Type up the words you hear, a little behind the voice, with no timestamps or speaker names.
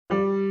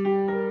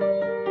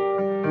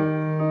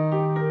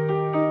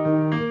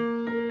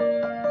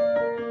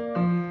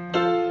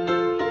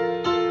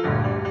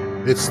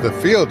It's the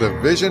Field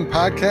of Vision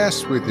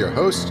podcast with your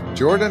host,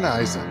 Jordan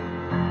Eisen.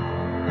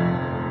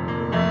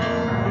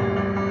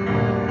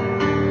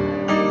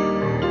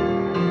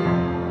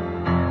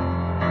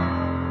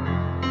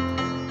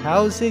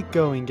 How's it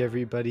going,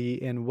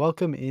 everybody, and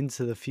welcome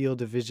into the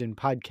Field of Vision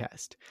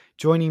podcast.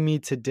 Joining me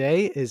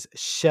today is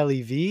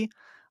Shelly V.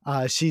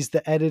 She's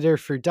the editor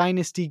for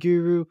Dynasty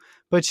Guru,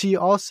 but she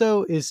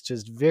also is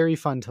just very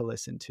fun to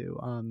listen to.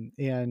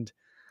 And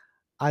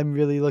I'm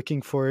really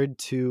looking forward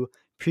to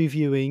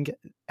previewing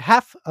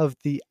half of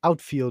the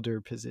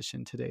outfielder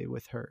position today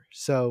with her.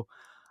 So,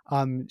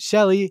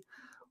 Shelly,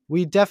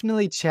 we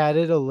definitely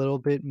chatted a little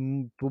bit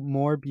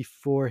more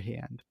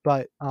beforehand,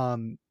 but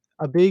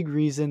a big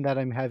reason that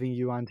I'm having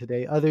you on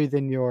today, other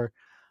than your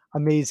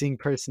amazing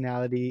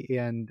personality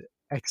and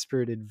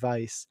expert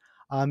advice,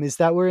 is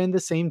that we're in the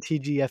same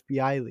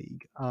TGFBI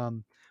league,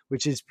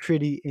 which is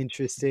pretty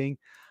interesting.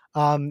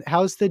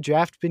 How's the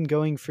draft been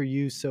going for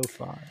you so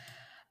far?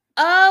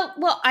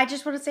 Well, I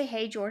just want to say,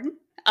 hey, Jordan.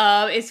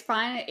 It's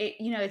fine.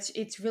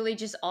 It's really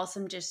just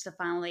awesome just to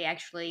finally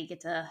actually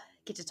get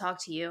to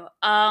talk to you.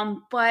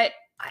 But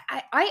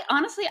I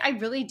honestly, I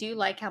really do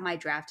like how my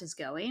draft is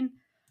going.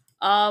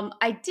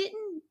 I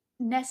didn't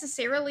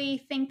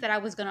necessarily think that I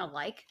was gonna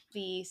like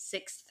the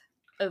sixth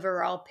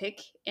overall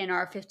pick in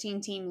our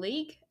 15-team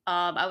league.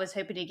 I was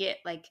hoping to get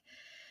like,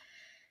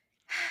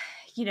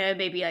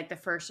 maybe like the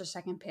first or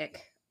second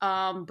pick.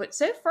 But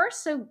so far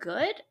so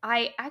good.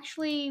 I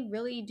actually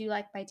really do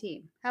like my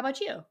team. How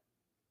about you?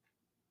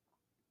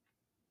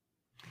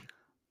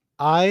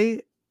 I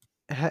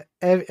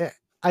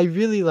I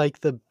really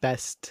like the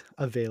best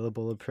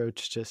available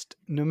approach, just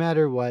no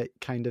matter what,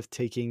 kind of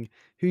taking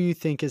who you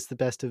think is the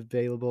best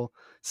available,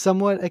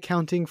 somewhat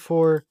accounting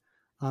for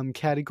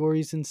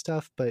categories and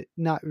stuff, but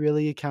not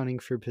really accounting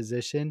for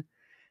position.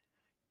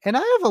 And I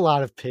have a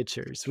lot of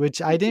pitchers,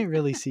 which I didn't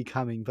really see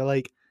coming, but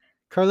like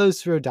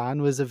Carlos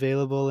Rodon was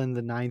available in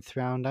the 9th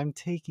round. I'm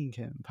taking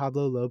him.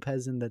 Pablo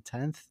Lopez in the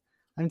 10th.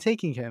 I'm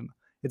taking him.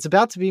 It's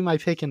about to be my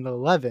pick in the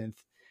 11th,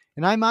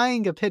 and I'm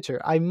eyeing a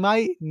pitcher. I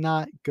might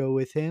not go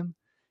with him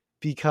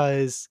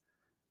because,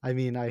 I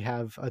mean, I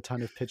have a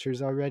ton of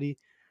pitchers already,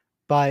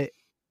 but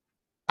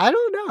I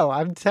don't know.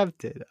 I'm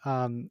tempted.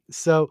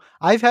 So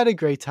I've had a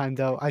great time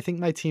though. I think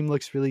my team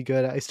looks really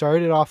good. I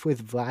started off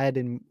with Vlad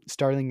and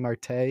Starling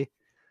Marte,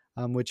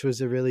 which was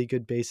a really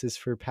good basis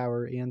for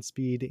power and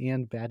speed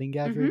and batting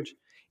Mm-hmm. average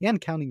and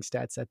counting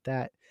stats at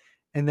that.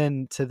 And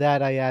then to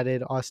that, I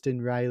added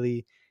Austin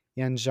Riley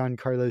and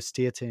Giancarlo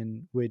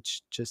Stanton,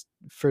 which just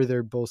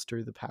further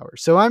bolster the power.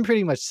 So I'm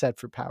pretty much set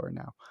for power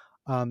now.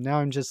 Now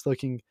I'm just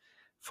looking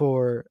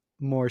for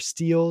more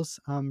steals,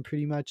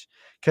 pretty much,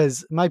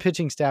 because my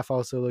pitching staff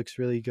also looks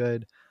really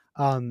good.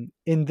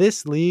 In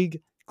this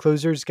league,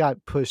 closers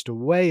got pushed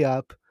way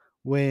up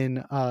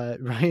when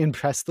Ryan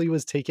Presley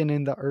was taken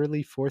in the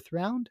early 4th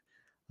round.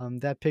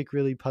 That pick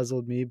really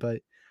puzzled me,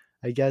 but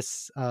I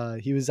guess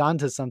he was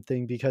onto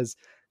something because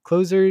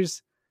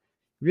closers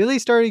really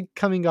started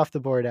coming off the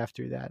board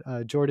after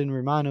that. Jordan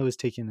Romano was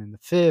taken in the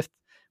 5th.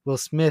 Will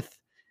Smith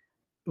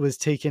was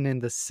taken in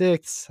the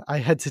 6th. I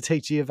had to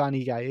take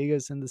Giovanni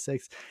Gallegos in the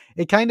 6th.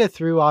 It kind of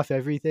threw off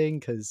everything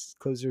because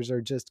closers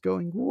are just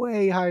going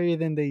way higher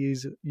than they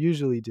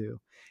usually do.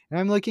 And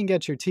I'm looking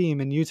at your team,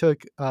 and you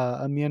took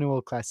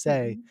Emmanuel Clase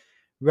Mm-hmm.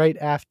 right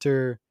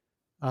after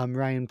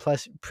Ryan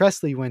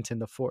Presley went in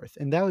the 4th,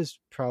 and that was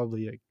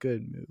probably a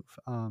good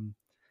move.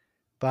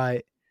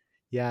 But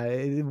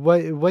yeah,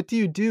 what do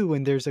you do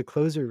when there's a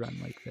closer run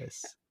like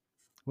this?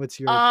 What's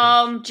your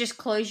approach? Just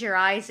close your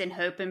eyes and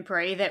hope and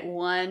pray that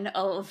one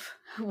of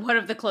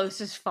the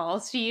closest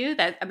falls to you.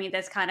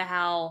 That's kind of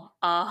how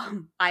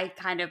I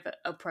kind of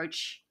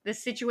approach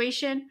this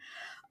situation.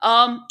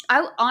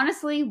 I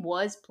honestly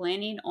was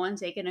planning on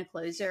taking a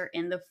closer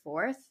in the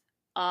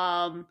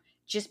 4th.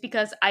 Just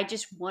because I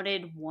just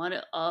wanted one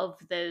of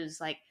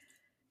those like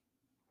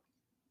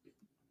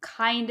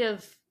kind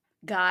of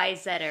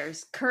guys that are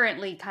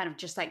currently kind of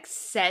just like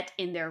set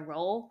in their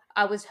role.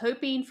 I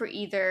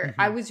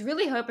Mhm. was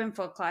really hoping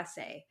for Class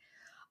A.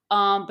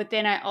 But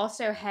then I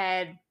also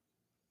had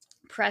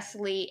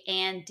Presley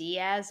and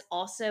Diaz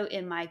also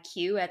in my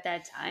queue at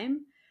that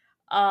time.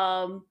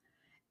 Um,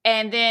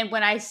 and then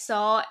when I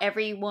saw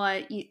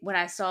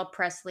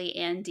Presley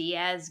and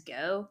Diaz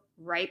go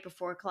right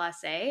before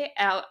Class A,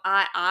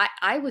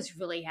 I was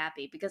really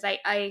happy because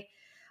I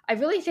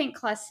really think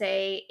Class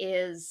A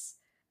is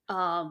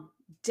um,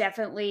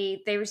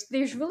 definitely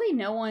there's really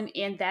no one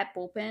in that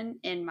bullpen,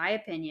 in my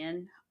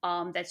opinion,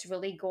 that's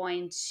really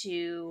going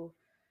to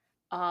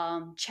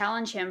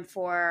challenge him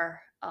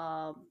for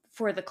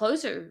the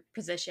closer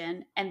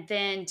position. And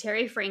then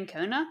Terry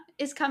Francona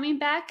is coming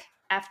back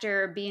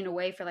after being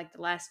away for like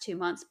the last 2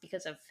 months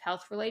because of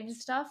health related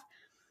stuff.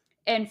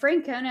 And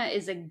Francona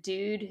is a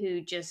dude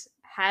who just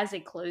has a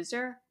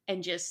closer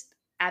and just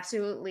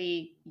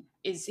absolutely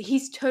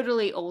he's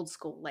totally old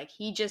school. Like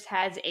he just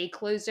has a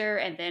closer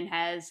and then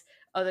has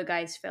other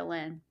guys fill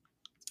in.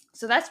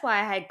 So that's why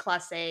I had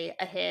Class A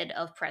ahead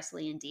of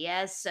Presley and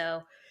Diaz.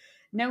 So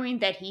knowing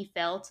that he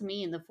fell to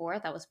me in the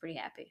 4th, I was pretty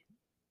happy.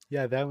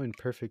 Yeah, that went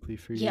perfectly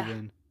for you Yeah.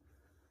 then.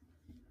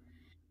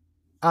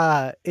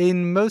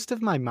 In most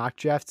of my mock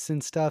drafts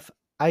and stuff,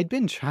 I'd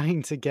been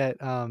trying to get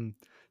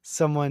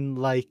someone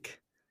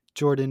like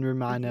Jordan Hmm.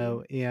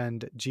 Romano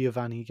and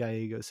Giovanni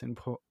Gallegos and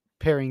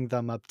pairing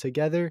them up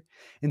together.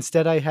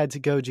 Instead, I had to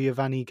go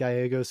Giovanni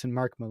Gallegos and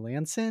Mark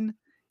Melanson,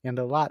 and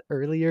a lot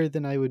earlier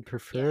than I would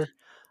Yeah. prefer.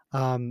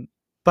 Um,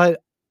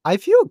 but I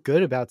feel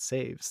good about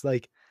saves.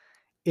 Like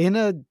in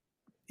a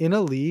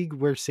league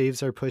where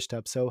saves are pushed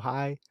up so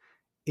high,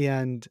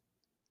 and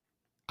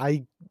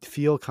I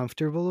feel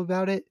comfortable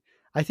about it.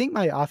 I think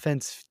my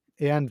offense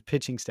and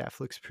pitching staff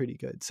looks pretty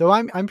good. So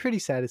I'm pretty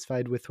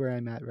satisfied with where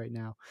I'm at right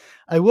now.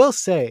 I will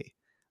say,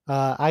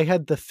 I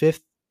had the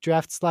 5th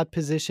draft slot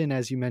position,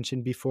 as you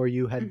mentioned before.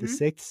 You had the Hmm.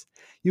 6th.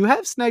 You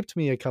have sniped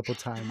me a couple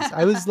times.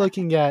 I was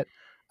looking at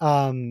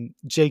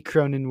Jake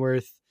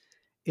Cronenworth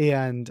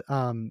and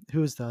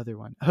who was the other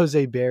one?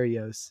 Jose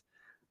Barrios.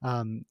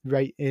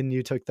 Right, and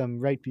you took them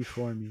right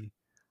before me.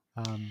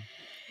 Um,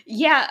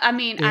 Yeah, I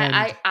mean,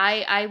 and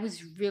I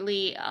was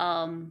really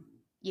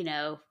you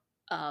know,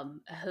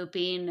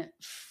 hoping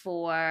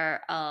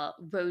for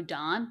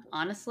Rodon,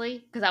 honestly,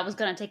 because I was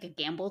gonna take a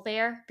gamble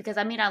there. Because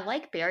I mean, I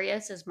like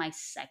Barrios as my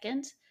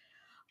second,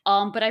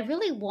 but I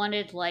really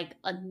wanted like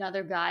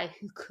another guy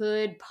who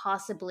could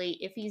possibly,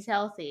 if he's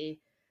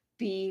healthy,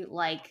 be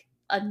like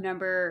a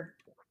number,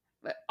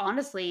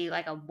 honestly,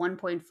 like a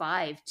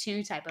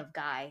 1.52 type of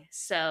guy.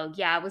 So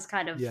yeah, I was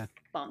kind of yeah.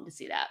 bummed to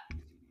see that.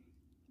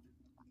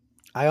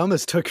 I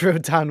almost took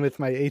Rodon with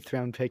my 8th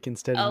round pick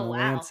instead of Oh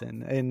wow,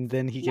 Melanson, and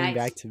then he came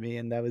back nice. to me,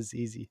 and that was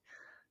easy.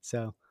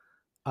 So,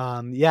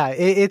 yeah,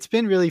 it's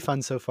been really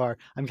fun so far.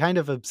 I'm kind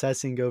of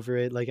obsessing over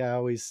it. Like I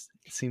always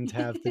seem to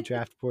have the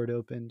draft board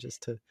open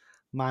just to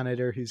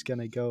monitor who's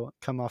gonna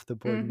come off the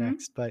board Hmm.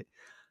 next. But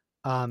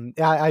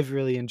yeah, I've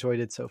really enjoyed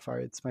it so far.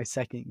 It's my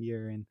 2nd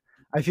year, and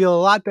I feel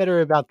a lot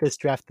better about this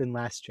draft than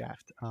last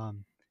draft.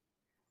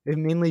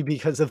 And mainly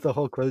because of the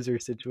whole closer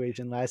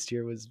situation. Last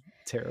year was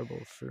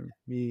terrible for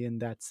me in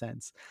that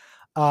sense.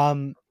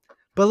 Um,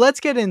 but let's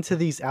get into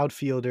these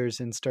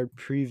outfielders and start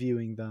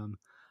previewing them.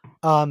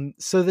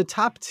 So the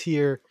top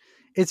tier,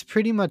 it's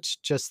pretty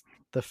much just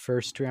the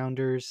first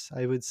rounders,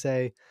 I would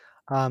say.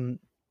 Um,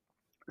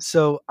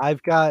 so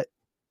I've got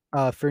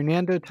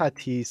Fernando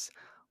Tatis,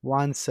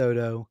 Juan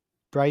Soto,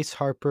 Bryce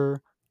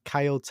Harper,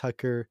 Kyle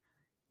Tucker,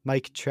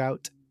 Mike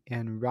Trout,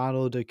 and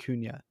Ronald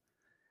Acuna.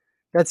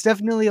 That's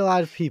definitely a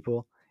lot of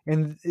people.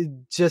 And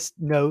just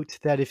note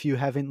that if you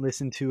haven't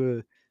listened to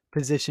a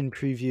position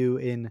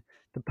preview in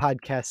the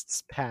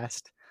podcast's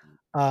past,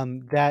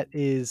 that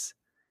is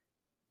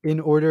in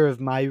order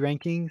of my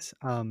rankings.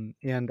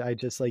 And I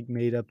just like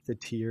made up the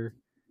tier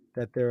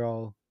that they're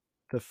all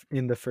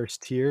in the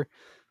first tier.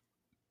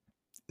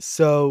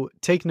 So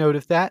take note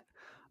of that.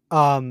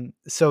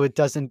 So it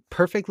doesn't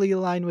perfectly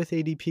align with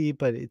ADP,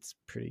 but it's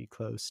pretty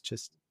close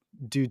just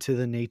due to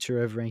the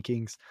nature of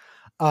rankings.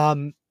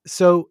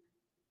 So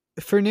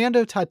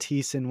Fernando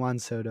Tatis and Juan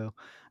Soto,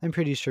 I'm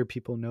pretty sure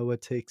people know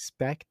what to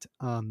expect.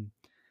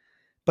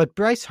 But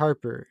Bryce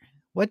Harper,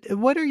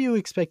 what are you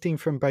expecting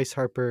from Bryce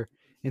Harper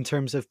in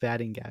terms of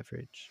batting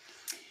average?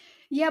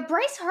 Yeah,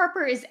 Bryce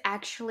Harper is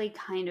actually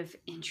kind of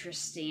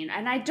interesting,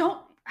 and I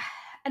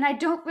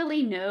don't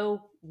really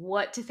know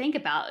what to think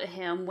about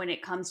him when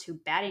it comes to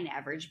batting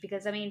average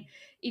because I mean,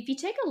 if you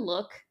take a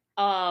look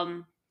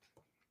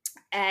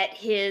at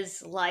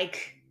his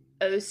like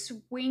O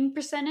swing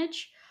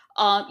percentage,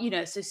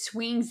 so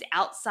swings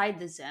outside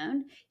the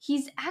zone,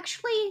 he's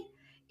actually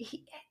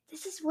he,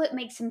 this is what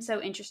makes him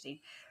so interesting.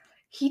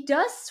 He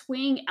does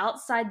swing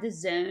outside the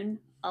zone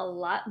a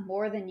lot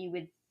more than you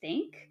would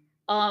think.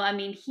 I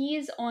mean, he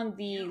is on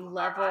the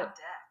level.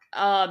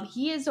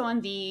 He is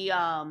on the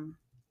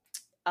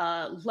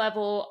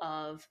level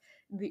of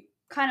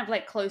kind of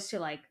like close to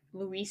like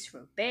Luis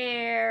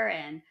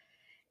Robert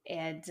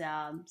and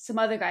some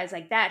other guys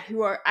like that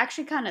who are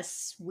actually kind of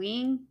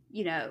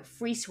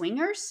free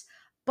swingers.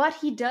 But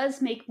he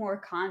does make more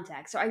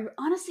contact. So I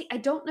honestly I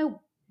don't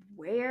know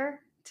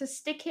where to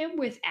stick him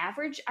with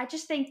average. I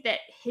just think that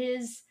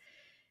his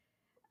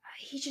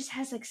he just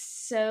has like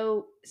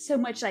so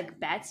much like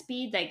bat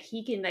speed, like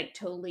he can like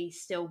totally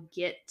still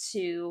get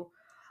to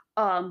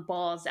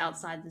balls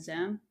outside the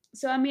zone.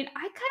 So I mean,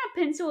 I kind of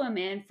pencil him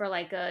in for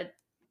like a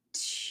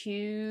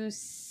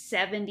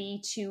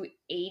 270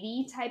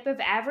 280 type of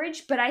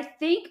average, but I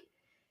think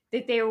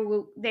that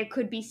there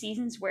could be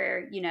seasons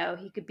where,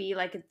 he could be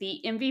like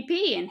the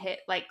MVP and hit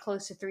like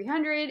close to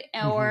 300,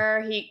 Hmm.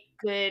 or he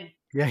could.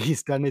 Yeah,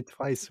 he's done it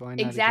twice. Why not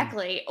again?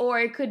 Exactly. Or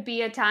it could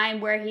be a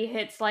time where he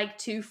hits like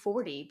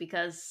 240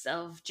 because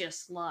of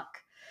just luck.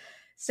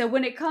 So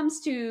when it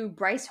comes to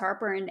Bryce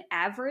Harper and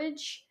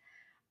average,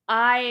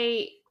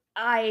 I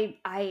I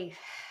I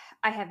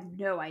I have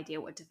no idea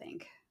what to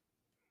think.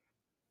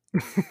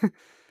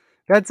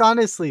 That's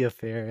honestly a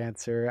fair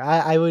answer.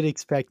 I would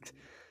expect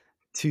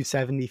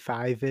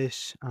 275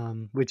 ish,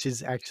 which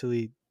is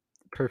actually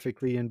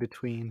perfectly in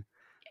between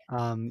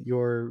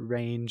your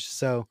range.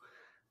 So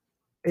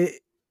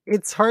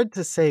It's hard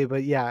to say,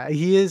 but yeah,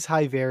 he is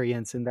high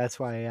variance, and that's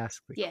why I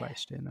asked the Yeah.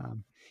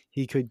 question.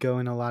 He could go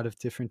in a lot of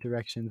different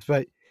directions,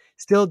 but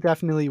still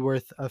definitely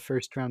worth a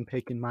first round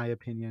pick in my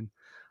opinion.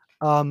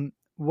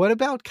 What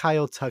about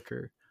Kyle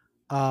Tucker?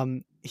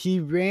 He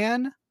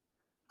ran,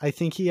 I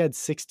think he had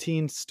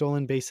 16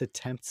 stolen base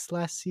attempts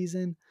last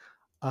season,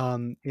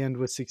 and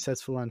was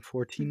successful on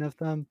 14 of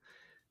them.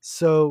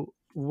 So,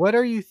 what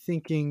are you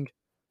thinking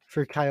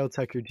for Kyle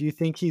Tucker? Do you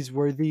think he's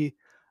worthy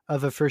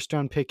of a first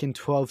round pick in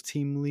 12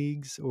 team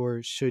leagues,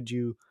 or should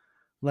you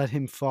let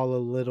him fall a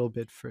little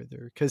bit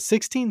further? Because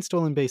 16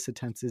 stolen base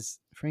attempts is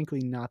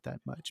frankly not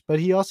that much. But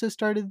he also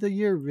started the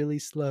year really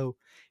slow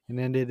and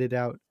ended it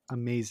out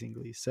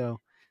amazingly.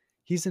 So,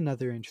 he's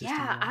another interesting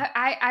Yeah,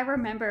 guy. I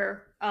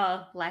remember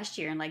last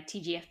year in like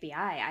TGFBI,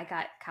 I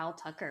got Kyle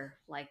Tucker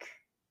like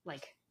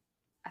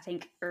I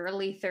think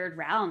early third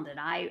round, and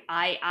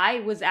I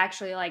was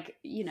actually like,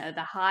 you know, Me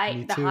the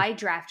too. high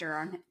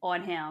drafter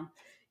on him,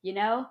 you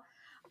know.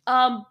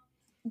 Um,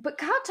 but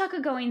Kyle Tucker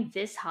going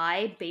this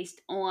high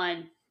based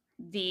on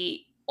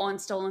the on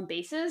stolen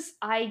bases,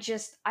 I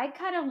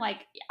kind of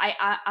like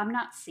I'm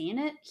not seeing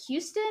it.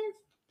 Houston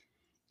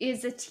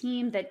is a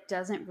team that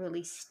doesn't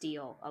really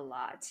steal a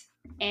lot,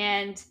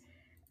 and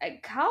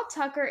Kyle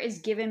Tucker is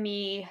giving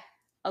me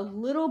a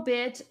little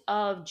bit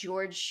of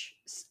George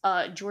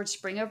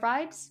Springer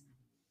vibes,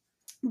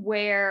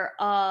 where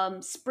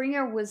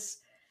Springer was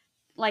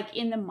like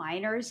in the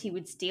minors, he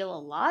would steal a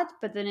lot,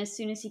 but then as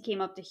soon as he came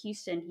up to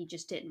Houston, he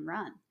just didn't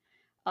run.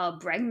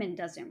 Bregman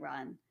doesn't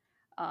run.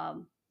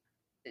 Um,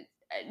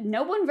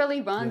 no one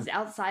really Yeah. runs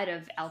outside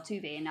of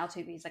Altuve, and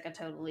Altuve is like a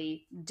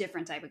totally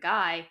different type of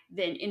guy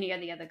than any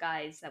of the other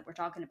guys that we're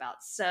talking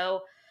about.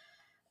 So,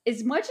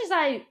 as much as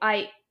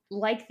I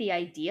like the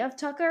idea of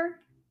Tucker,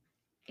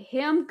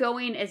 him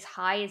going as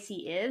high as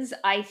he is,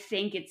 I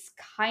think it's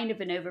kind of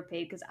an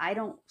overpay because I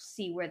don't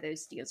see where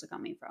those steals are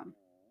coming from.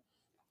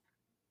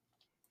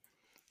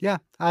 Yeah,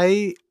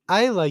 I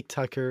like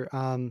Tucker.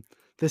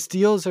 The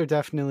steals are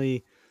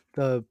definitely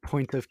the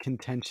point of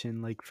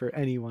contention, like for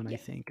anyone, I Yeah.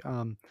 think.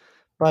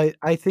 But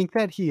I think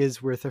that he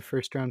is worth a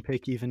first round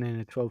pick even in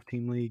a 12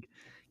 team league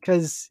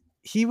because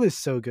he was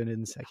so good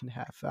in the second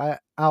half.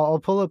 I'll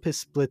pull up his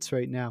splits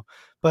right now,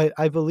 but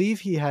I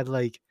believe he had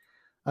like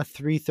a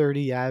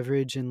 330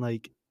 average and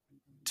like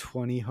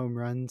 20 home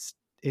runs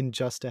in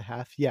just a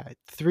half. Yeah,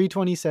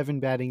 327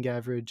 batting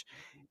average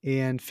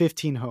and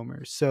 15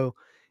 homers. So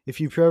if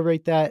you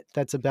prorate that,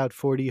 that's about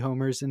 40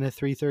 homers and a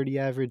 330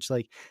 average.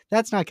 Like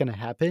that's not going to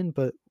happen,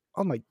 but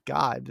oh my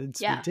god,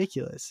 it's Yeah.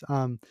 ridiculous.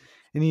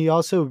 And he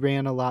also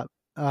ran a lot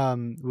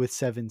with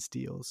 7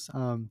 steals.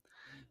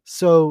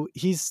 So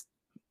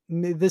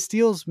the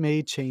steals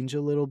may change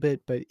a little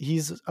bit, but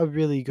he's a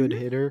really good Hmm.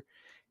 hitter,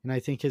 and I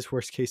think his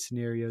worst case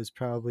scenario is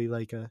probably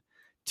like a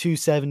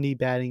 270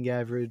 batting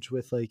average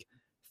with like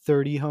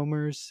 30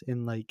 homers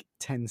and like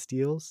 10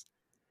 steals.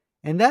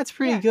 And that's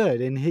pretty Yeah. good.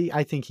 And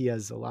I think he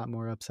has a lot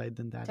more upside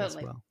than that as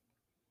Totally. well.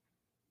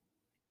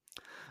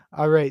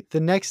 All right. The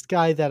next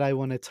guy that I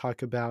want to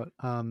talk about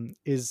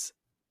is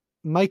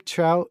Mike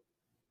Trout.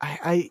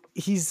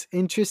 He's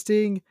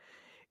interesting,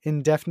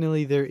 and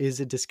definitely there is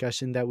a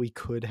discussion that we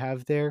could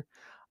have there.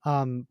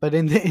 But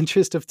in the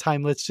interest of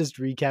time, let's just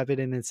recap it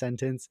in a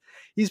sentence.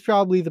 He's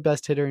probably the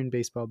best hitter in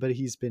baseball, but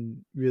he's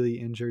been really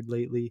injured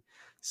lately.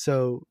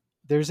 So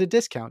there's a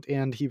discount,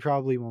 and he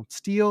probably won't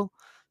steal.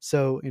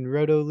 So in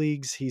roto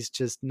leagues, he's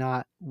just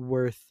not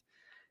worth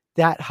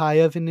that high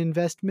of an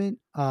investment.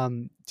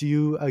 Do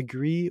you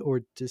agree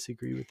or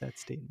disagree with that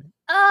statement?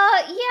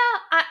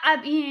 Yeah, I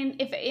mean,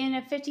 if in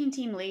a 15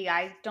 team league,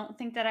 I don't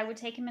think that I would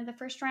take him in the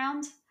first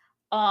round.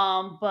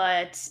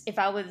 But if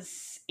I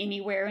was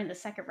anywhere in the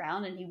second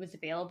round and he was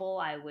available,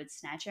 I would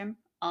snatch him.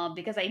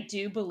 Because I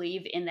do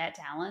believe in that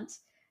talent,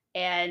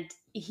 and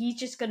he's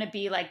just going to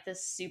be like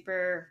this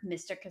super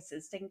Mr.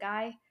 Consistent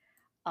guy.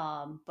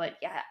 But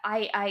yeah,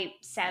 I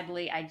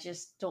sadly, I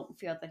just don't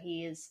feel that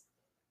he is.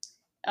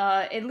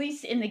 At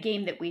least in the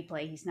game that we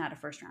play, he's not a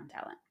first round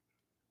talent.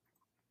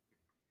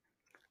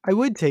 I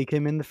would take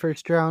him in the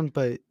first round,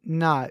 but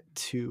not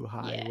too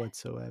high Yeah.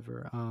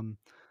 whatsoever.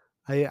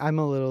 I'm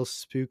a little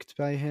spooked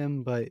by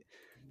him, but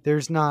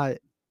there's not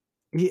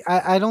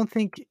I don't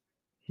think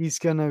he's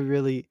gonna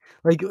really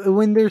like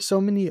when there's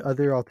so many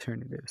other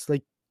alternatives.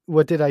 Like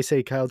what did I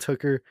say? Kyle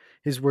Tucker,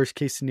 his worst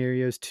case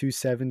scenario is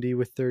 270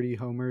 with 30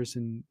 homers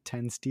and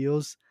 10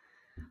 steals.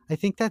 I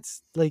think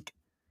that's like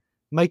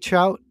Mike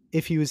Trout,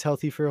 if he was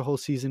healthy for a whole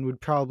season,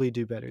 would probably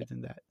do better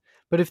than that.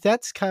 But if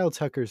that's Kyle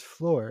Tucker's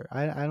floor,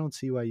 I don't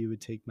see why you would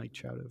take Mike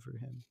Trout over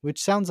him,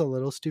 which sounds a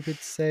little stupid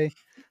to say,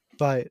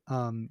 but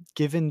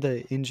given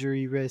the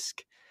injury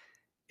risk,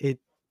 it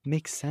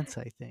makes sense,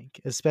 I think,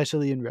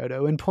 especially in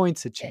roto. And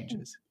points, it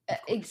changes, of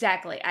course.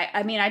 Exactly.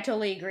 I mean, I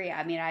totally agree.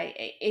 I mean,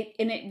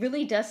 and it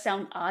really does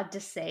sound odd to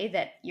say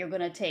that you're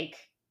going to take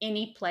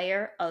any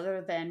player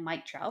other than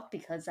Mike Trout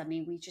because I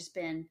mean, we've just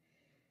been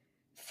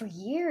for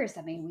years.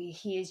 I mean,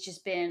 he has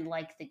just been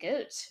like the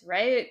goat,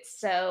 right?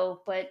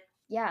 So, but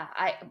yeah,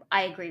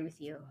 I agree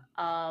with you.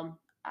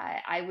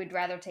 I would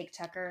rather take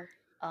Tucker.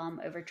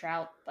 over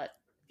Trout. But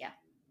yeah,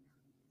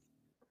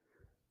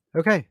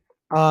 Okay.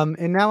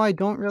 And now I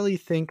don't really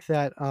think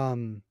that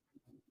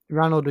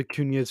Ronald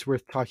Acuna is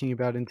worth talking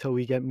about until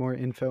we get more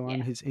info on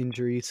yeah. his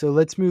injury. So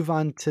let's move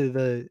on to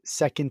the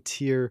second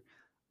tier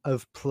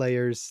of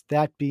players,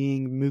 that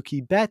being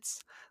Mookie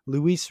Betts,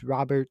 Luis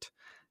Robert,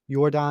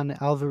 Jordan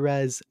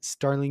Alvarez,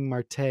 Starling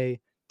Marte,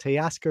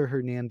 Teoscar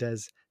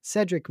Hernandez,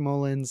 Cedric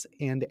Mullins,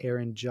 and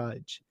Aaron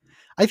Judge.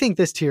 I think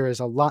this tier is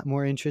a lot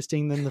more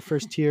interesting than the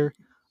first tier,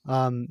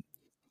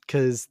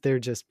 because they're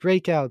just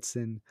breakouts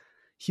and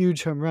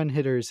huge home run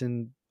hitters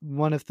and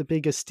one of the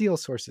biggest steal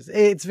sources.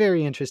 It's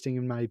very interesting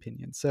in my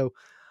opinion. So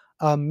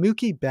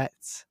Mookie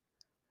Betts,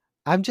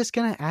 I'm just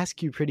going to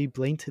ask you pretty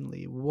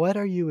blatantly, what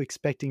are you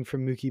expecting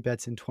from Mookie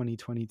Betts in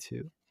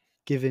 2022,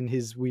 given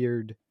his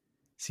weird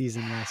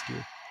season last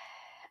year?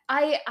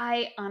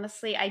 I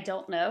honestly I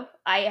don't know.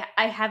 I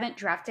haven't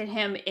drafted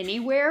him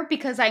anywhere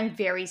because I'm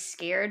very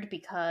scared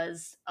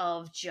because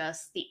of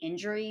just the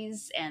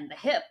injuries and the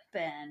hip,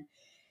 and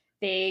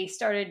they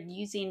started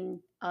using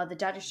the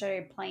Dodgers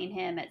started playing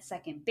him at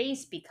second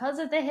base because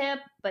of the hip,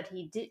 but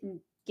he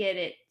didn't get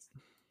it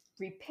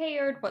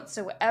repaired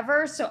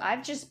whatsoever. So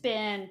I've just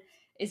been,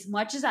 as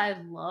much as I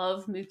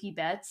love Mookie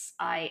Betts,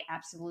 I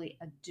absolutely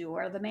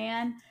adore the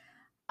man.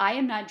 I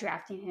am not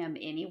drafting him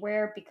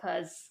anywhere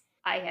because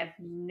I have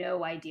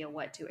no idea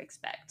what to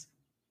expect.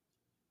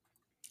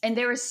 And I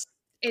there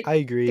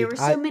agree. were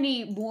so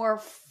many more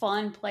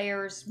fun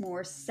players,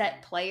 more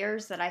set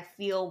players that I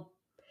feel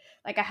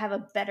like I have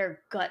a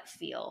better gut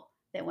feel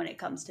than when it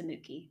comes to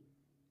Mookie.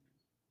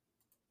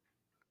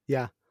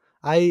 Yeah.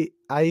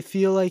 I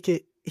feel like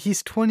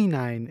he's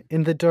 29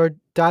 and the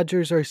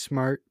Dodgers are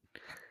smart.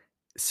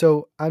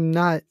 So I'm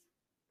not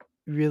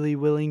really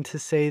willing to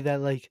say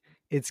that like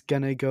it's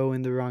gonna go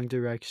in the wrong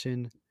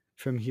direction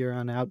from here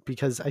on out,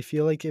 because I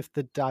feel like if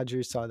the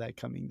Dodgers saw that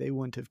coming, they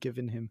wouldn't have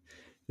given him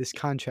this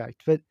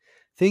contract. But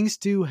things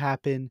do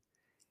happen,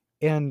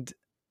 and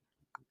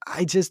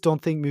I just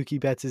don't think Mookie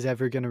Betts is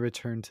ever going to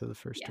return to the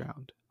first Yeah.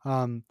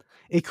 round.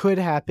 It could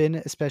happen,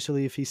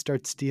 especially if he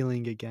starts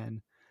stealing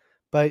again.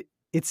 But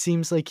it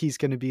seems like he's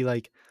going to be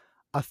like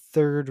a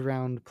third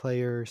round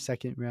player,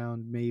 second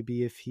round,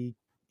 maybe if he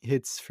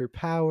hits for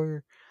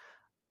power,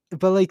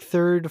 but like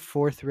third,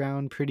 fourth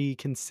round pretty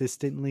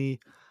consistently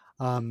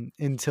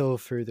until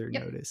further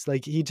Yep. notice.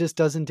 Like he just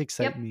doesn't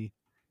excite Yep. me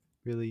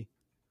really.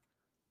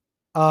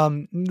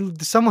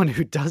 Someone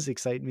who does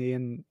excite me,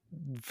 and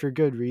for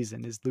good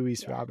reason, is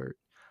Luis Yeah. Robert.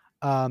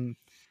 Um,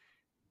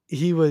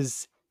 he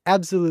was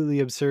absolutely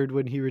absurd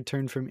when he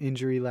returned from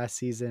injury last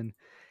season.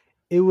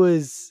 It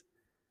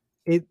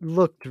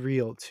looked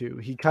real too.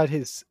 He cut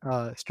his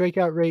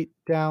strikeout rate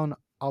down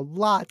a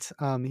lot.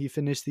 He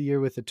finished the year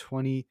with a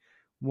 21%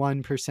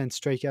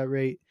 strikeout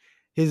rate.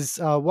 His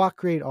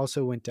walk rate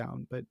also went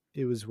down, but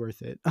it was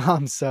worth it.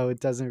 So it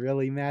doesn't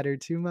really matter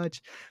too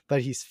much.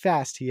 But he's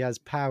fast. He has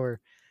power.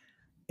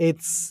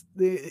 It's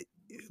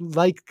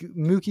like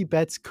Mookie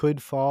Betts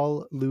could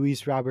fall.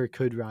 Luis Robert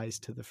could rise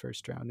to the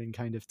first round and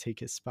kind of take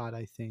his spot,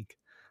 I think.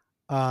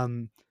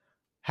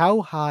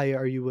 How high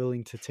are you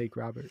willing to take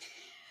Robert?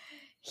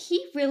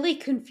 He really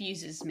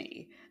confuses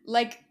me.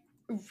 Like,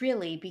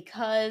 really,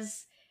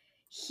 because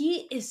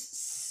he is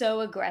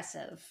so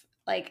aggressive.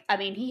 Like, I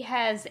mean, he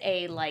has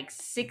a like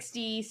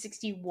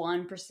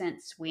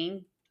 61%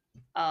 swing.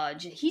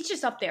 He's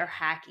just up there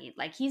hacking.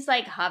 Like, he's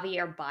like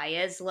Javier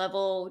Baez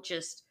level,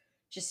 just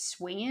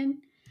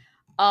swinging.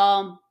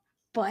 Um,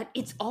 but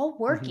it's all Mhm.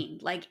 working.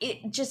 Like,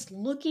 it just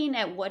looking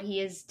at what he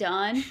has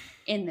done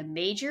in the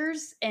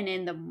majors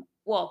and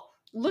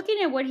looking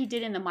at what he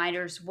did in the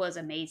minors was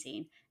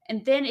amazing.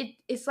 And then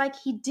it's like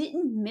he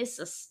didn't miss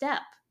a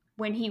step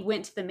when he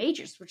went to the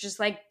majors, which is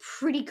like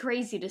pretty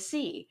crazy to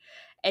see.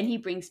 And he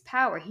brings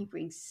power, he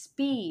brings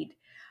speed.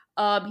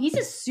 He's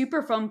a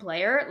super fun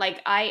player.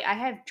 Like I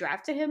have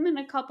drafted him in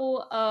a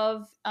couple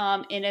of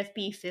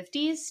NFB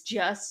 50s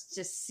just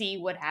to see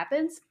what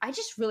happens. I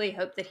just really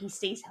hope that he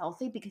stays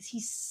healthy because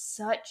he's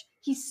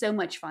so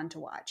much fun to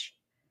watch.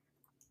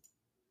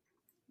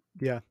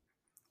 Yeah.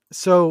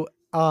 So,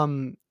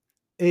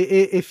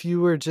 if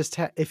you were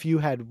if you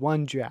had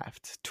one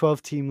draft,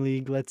 12-team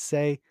league, let's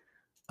say,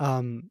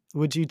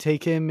 would you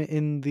take him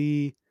in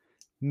the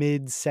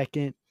mid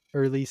second,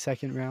 early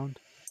second round,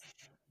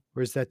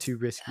 or is that too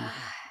risky?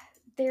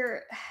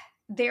 there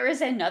there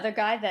is another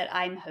guy that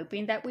I'm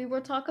hoping that we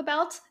will talk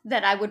about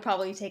that I would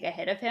probably take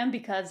ahead of him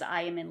because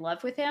I am in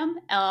love with him.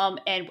 And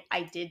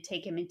I did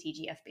take him in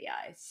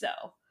TGFBI. So,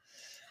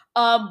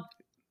 um,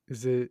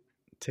 Is it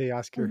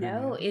Teoscar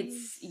no,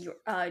 Hernandez?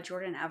 it's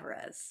Jordan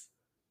Alvarez.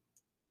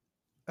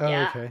 Oh,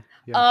 Yeah. okay.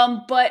 Yeah.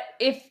 But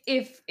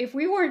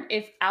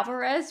if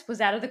Alvarez was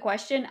out of the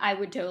question, I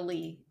would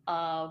totally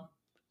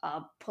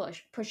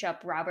push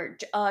up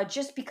Robert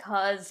just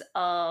because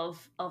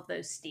of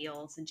those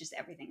steals and just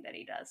everything that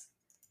he does.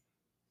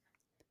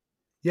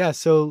 Yeah,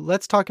 so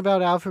let's talk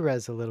about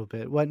Alvarez a little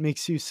bit. What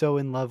makes you so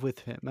in love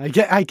with him? I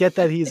get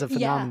that he's a Yeah.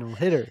 phenomenal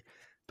hitter,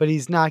 but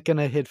he's not going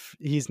to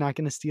he's not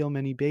going to steal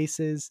many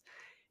bases,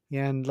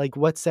 and like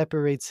what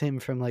separates him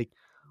from like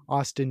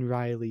Austin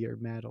Riley or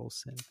Matt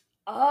Olson?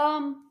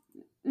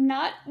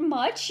 Not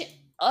much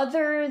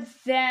other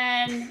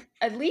than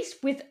at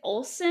least with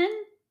Olson,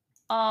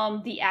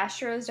 the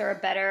Astros are a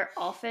better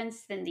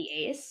offense than the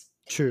A's.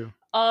 True.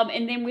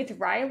 And then with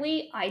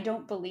Riley, I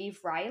don't believe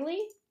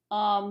Riley.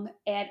 And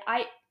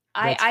That's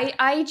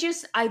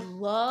fair. I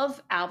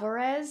love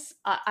Alvarez.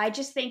 I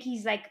just think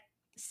he's like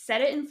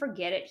set it and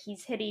forget it.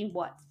 He's hitting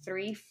what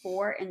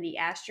 3-4 in the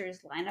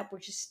Astros lineup,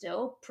 which is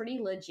still pretty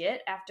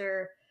legit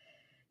after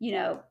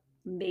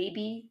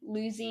maybe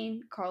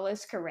losing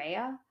Carlos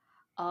Correa.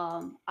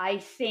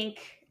 I think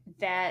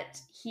that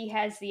he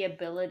has the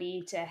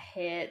ability to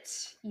hit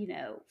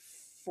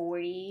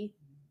 40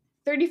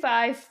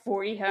 35,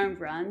 40 home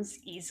runs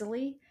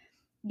easily.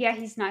 Yeah,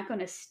 he's not going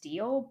to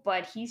steal,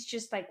 but he's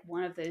just like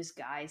one of those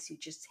guys who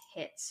just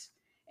hits.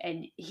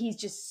 And he's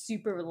just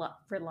super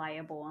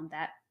reliable on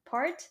that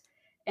part.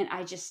 And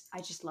I just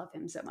love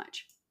him so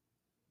much.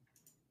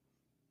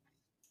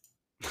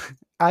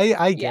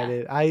 I get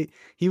Yeah. it.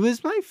 He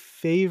was my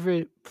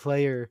favorite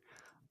player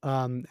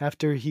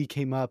after he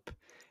came up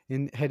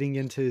in heading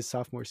into his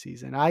sophomore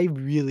season. I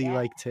really Yeah.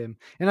 liked him,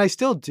 and I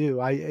still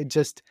do. I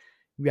just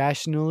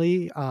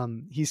rationally,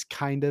 he's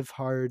kind of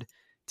hard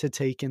to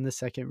take in the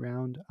second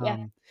round.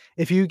 Yeah.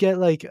 If you get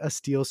like a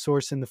steal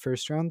source in the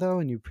first round though,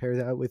 and you pair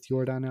that with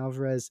Yordan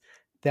Alvarez,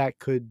 that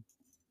could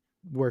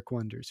work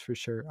wonders for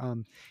sure.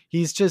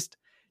 He's just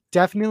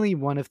definitely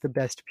one of the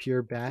best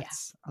pure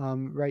bats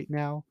right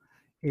now,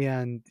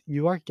 and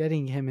you are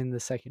getting him in the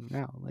second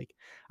round. Like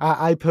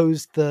I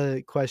posed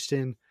the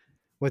question,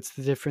 what's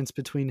the difference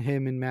between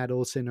him and Matt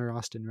Olson or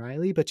Austin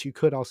Riley? But you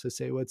could also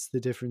say, what's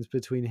the difference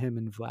between him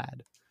and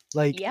Vlad?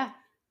 Like Yeah.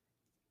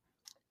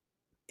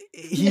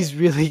 he's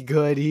really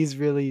good. He's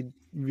really,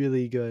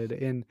 really good.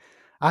 And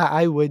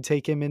I would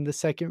take him in the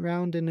second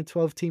round in a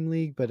 12-team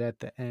league, but at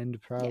the end,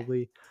 Yeah.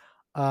 probably.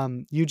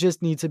 You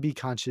just need to be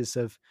conscious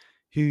of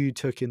who you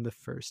took in the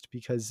first,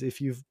 because if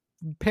you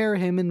pair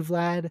him and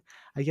Vlad,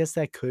 I guess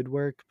that could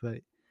work,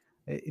 but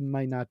it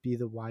might not be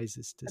the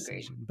wisest Agreed.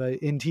 decision. But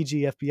in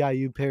TGFBI,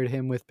 you paired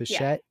him with Yeah.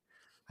 Bichette.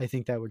 I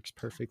think that works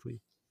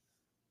perfectly.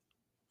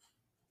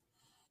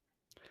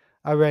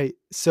 All right.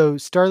 So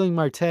Starling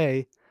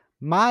Marte,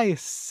 my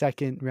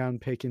second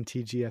round pick in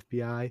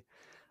TGFBI.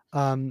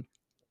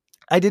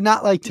 I did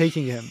not like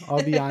taking him,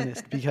 I'll be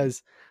honest,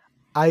 because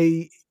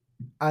I'm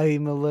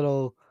a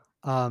little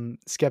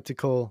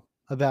skeptical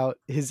about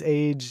his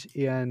age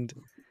and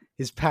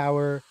his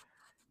power,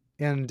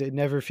 and it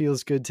never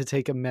feels good to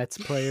take a Mets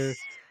player.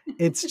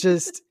 It's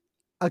just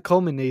a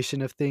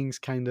culmination of things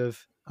kind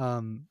of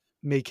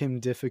make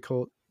him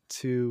difficult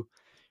to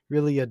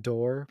really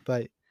adore.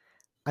 But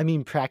I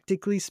mean,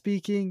 practically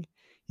speaking,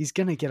 he's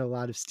going to get a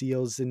lot of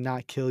steals and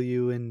not kill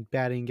you in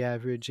batting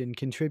average and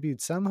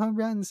contribute some home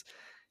runs,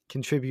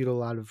 contribute a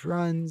lot of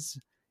runs.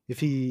 If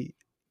he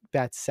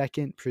bats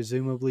second,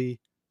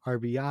 presumably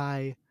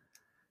RBI.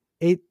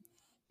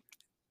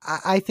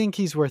 I think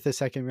he's worth a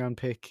second round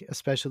pick,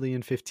 especially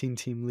in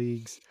 15-team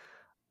leagues.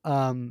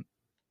 And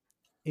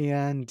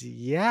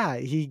yeah,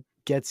 he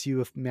gets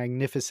you a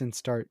magnificent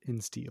start in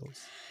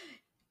steals.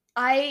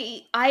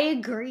 I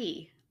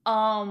agree.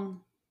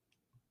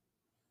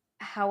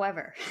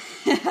 However,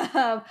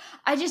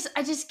 I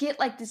just get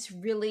like this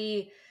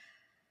really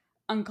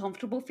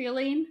uncomfortable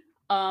feeling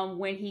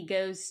when he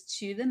goes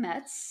to the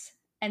Mets.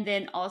 And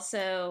then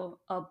also,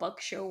 Buck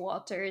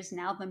Showalter is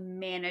now the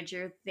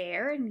manager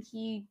there, and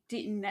he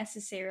didn't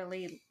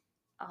necessarily,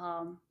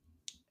 when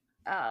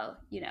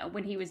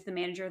he was the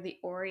manager of the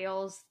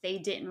Orioles, they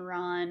didn't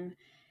run,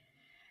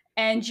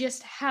 and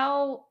just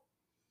how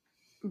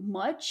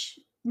much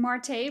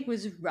Marte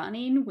was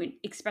running when,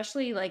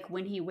 especially like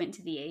when he went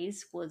to the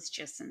A's, was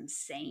just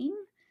insane.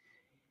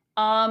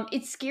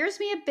 It scares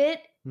me a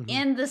bit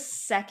in the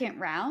second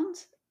round.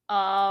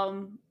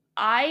 Um,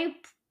 I,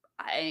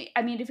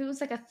 I mean, if it was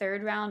like a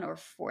third round or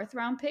fourth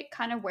round pick,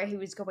 kind of where he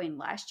was going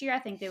last year, I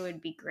think they would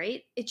be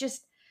great. It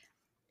just,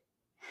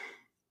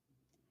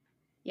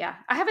 yeah,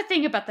 I have a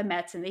thing about the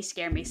Mets and they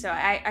scare me, so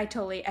I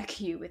totally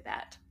echo you with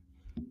that.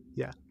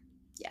 Yeah.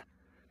 Yeah.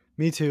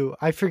 Me too.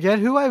 I forget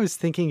who I was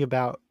thinking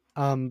about.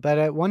 But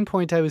at one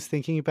point I was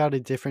thinking about a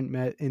different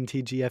Met in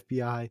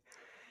TGFBI,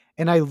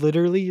 and I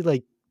literally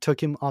like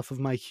took him off of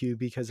my queue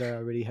because I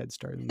already had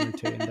Starling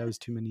Marte, and that was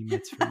too many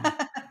Mets for me.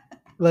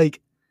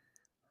 Like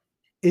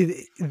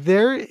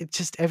it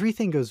just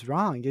everything goes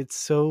wrong. It's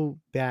so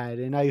bad,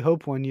 and I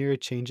hope one year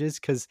it changes,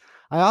 because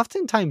I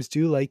oftentimes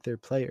do like their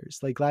players.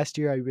 Like last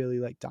year, I really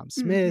liked Dom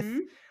Smith.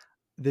 Mhm.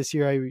 This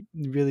year, I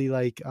really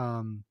like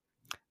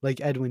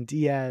Edwin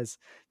Diaz.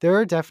 There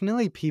are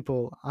definitely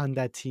people on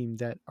that team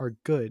that are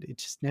good. It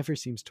just never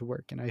seems to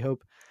work, and I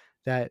hope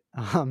that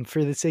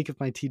for the sake of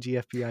my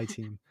TGFBI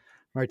team,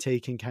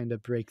 Marte can kind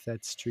of break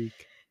that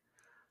streak.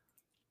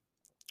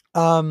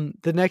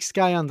 The next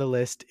guy on the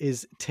list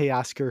is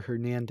Teoscar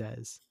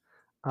Hernandez.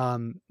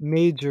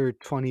 Major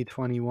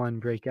 2021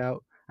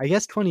 breakout. I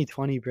guess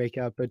 2020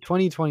 breakout, but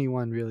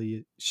 2021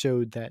 really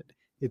showed that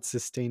it's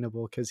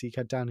sustainable because he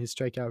cut down his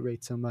strikeout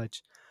rate so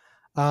much.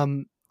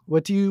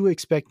 What do you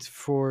expect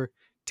for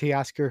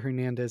Teoscar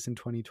Hernandez in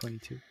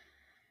 2022?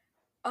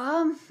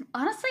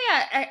 Honestly,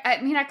 I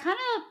mean, I kind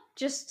of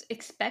just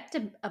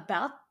expected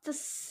about the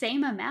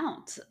same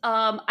amount.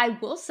 I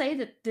will say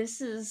that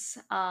this is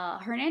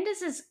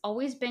Hernandez has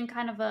always been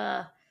kind of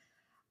a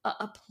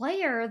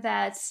player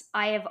that's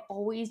I have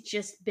always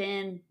just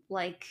been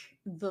like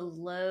the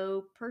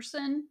low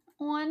person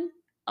on.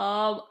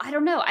 I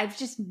don't know. I've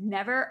just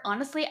never,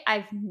 honestly,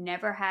 I've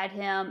never had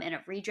him in a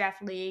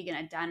redraft league, in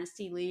a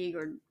dynasty league,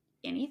 or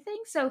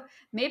anything. So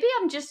maybe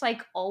I'm just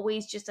like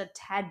always just a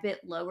tad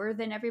bit lower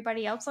than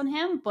everybody else on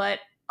him. But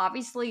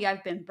obviously,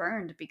 I've been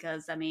burned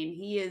because I mean,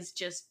 he is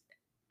just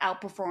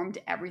outperformed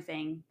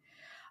everything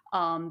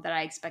that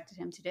I expected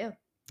him to do.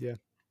 Yeah.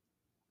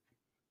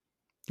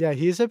 Yeah,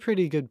 he's a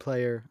pretty good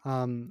player,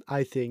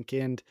 I think,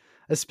 and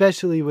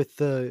especially with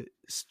the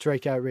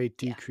strikeout rate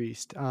Yeah.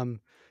 decreased.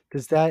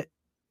 Does that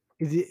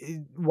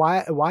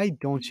why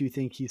don't you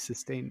think he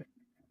sustained it?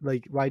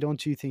 Like, why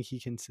don't you think he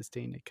can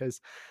sustain it?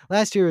 Because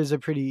last year was a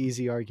pretty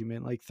easy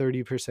argument, like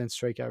 30%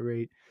 strikeout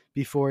rate.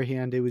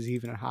 Beforehand, it was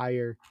even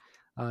higher.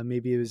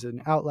 Maybe it was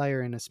an outlier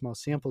and a small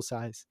sample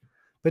size,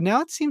 but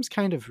now it seems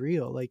kind of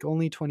real. Like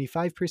only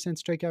 25%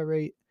 strikeout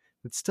rate.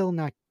 It's still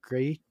not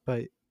great,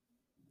 but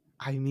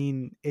I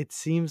mean, it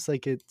seems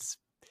like it's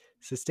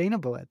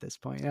sustainable at this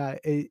point.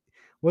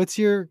 What's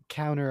your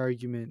counter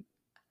argument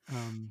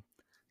um,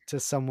 to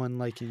someone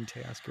liking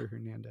Teoscar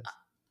Hernandez?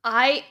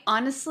 I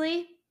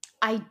honestly,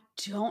 I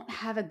don't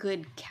have a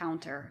good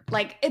counter.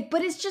 Like,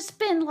 but it's just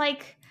been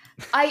like,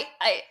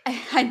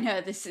 I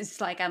know this is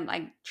like I'm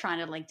like trying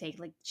to like take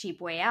like cheap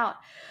way out,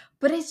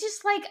 but it's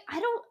just like I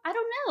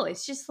don't know.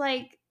 It's just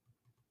like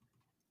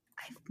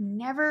I've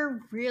never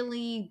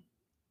really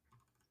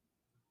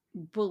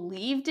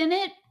believed in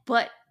it,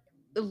 but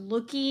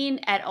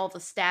looking at all the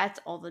stats,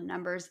 all the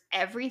numbers,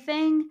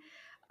 everything,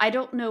 I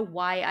don't know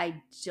why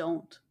I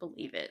don't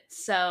believe it.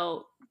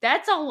 So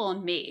that's all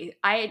on me.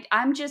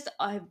 I'm just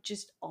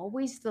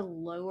always the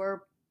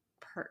lower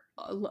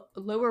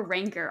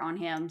ranker on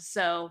him.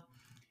 So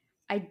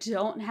I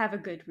don't have a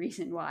good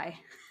reason why.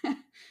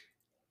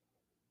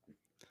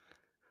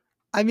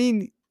 I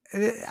mean,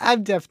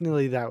 I'm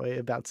definitely that way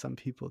about some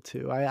people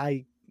too.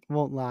 I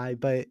won't lie,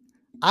 but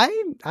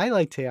I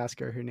like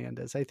Teoscar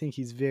Hernandez. I think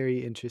he's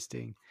very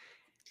interesting,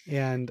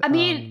 and I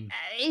mean,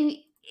 yeah,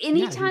 he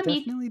anytime you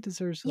definitely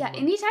deserves a yeah, look.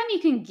 anytime you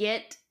can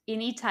get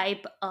any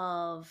type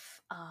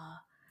of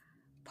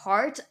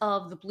part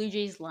of the Blue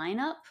Jays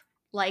lineup,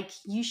 like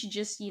you should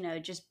just,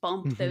 just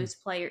bump Hmm. those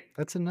players.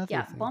 That's another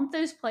Yeah, thing. bump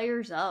those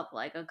players up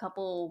like a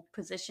couple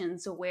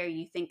positions to where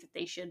you think that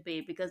they should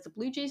be because the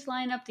Blue Jays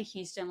lineup, the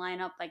Houston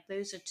lineup, like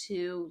those are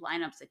two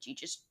lineups that you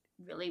just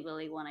really,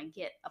 really want to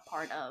get a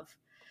part of.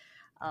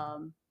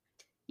 Um,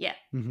 yeah.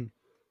 Hmm.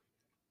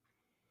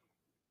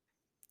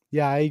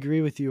 Yeah, I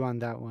agree with you on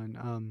that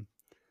one.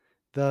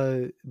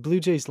 The Blue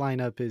Jays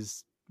lineup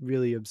is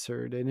really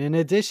absurd. And in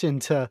addition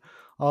to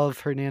all of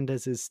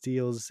Hernandez's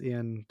steals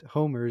and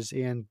homers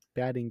and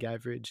batting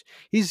average,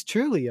 he's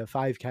truly a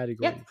five Yep.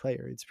 category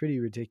player. It's pretty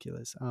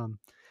ridiculous.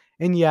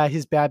 And yeah,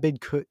 his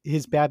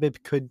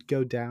BABIP could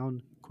go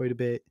down quite a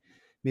bit.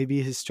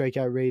 Maybe his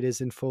strikeout rate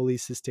isn't fully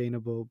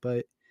sustainable,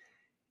 but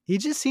he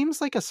just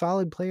seems like a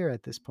solid player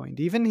at this point.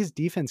 Even his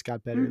defense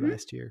got better Mm-hmm.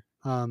 last year.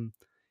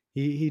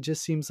 He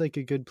just seems like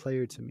a good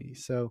player to me.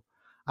 So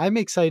I'm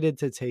excited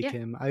to take Yeah.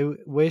 him. I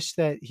wish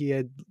that he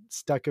had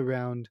stuck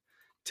around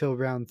till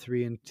round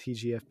 3 in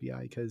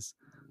TGFBI because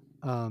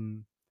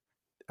um,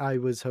 I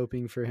was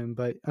hoping for him,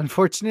 but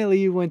unfortunately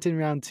he went in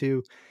round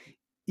 2.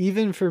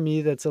 Even for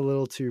me, that's a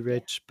little too Yeah.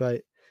 rich,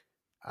 but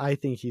I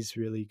think he's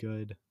really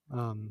good.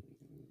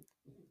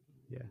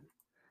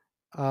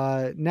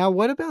 Yeah. Now,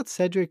 what about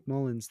Cedric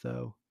Mullins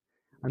though?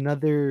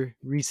 Another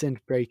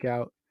recent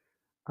breakout.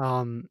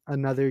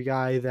 Another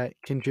guy that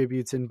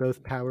contributes in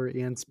both power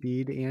and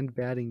speed and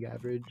batting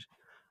average.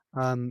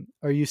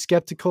 Are you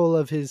skeptical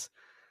of his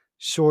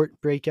short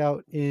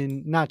breakout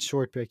in not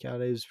short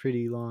breakout, it was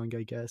pretty long,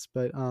 I guess,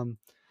 but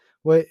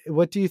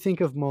what do you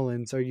think of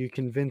Mullins? Are you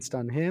convinced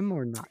on him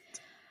or not?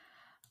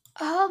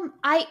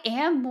 I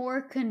am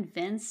more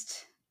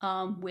convinced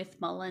with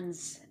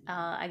Mullins,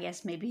 I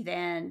guess maybe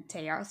than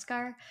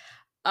Teoscar.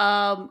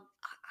 Um,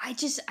 I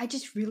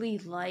just really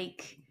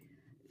like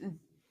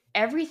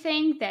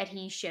everything that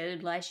he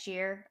showed last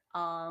year.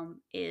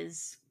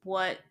 Is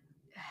what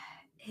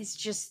is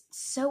just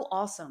so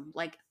awesome.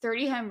 Like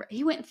 30 home,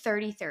 he went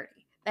 30-30.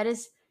 That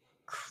is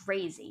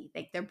crazy.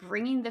 Like they're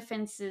bringing the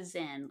fences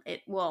in.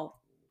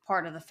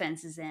 Part of the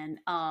fences in.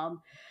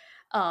 Down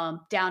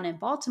in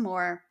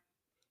Baltimore,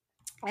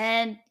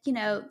 and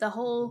the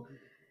whole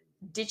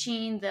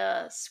ditching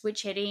the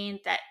switch hitting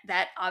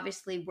that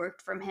obviously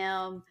worked from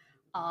him.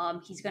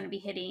 He's going to be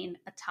hitting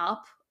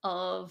atop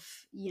of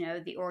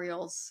the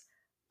Orioles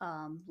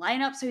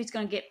lineup, so he's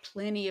going to get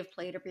plenty of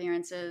plate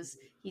appearances.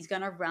 He's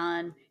going to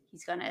run.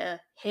 He's going to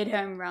hit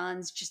home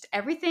runs. Just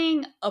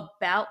everything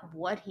about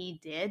what he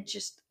did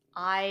just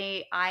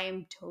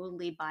I'm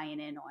totally buying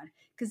in on,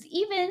 because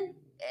even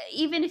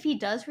if he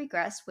does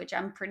regress, which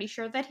I'm pretty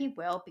sure that he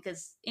will,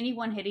 because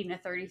anyone hitting a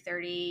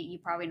 30-30, you're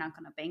probably not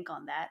going to bank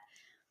on that.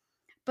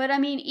 But I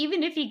mean,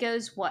 even if he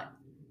goes what,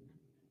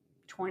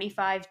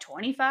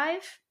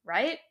 25-25,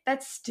 right?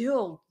 That's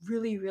still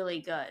really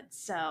really good.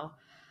 So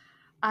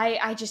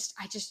I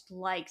just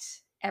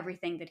liked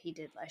everything that he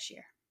did last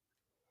year.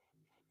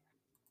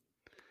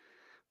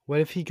 What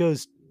if he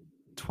goes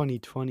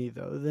 2020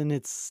 though? Then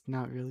it's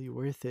not really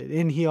worth it.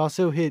 And he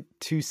also hit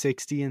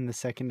 260 in the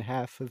second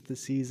half of the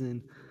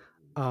season.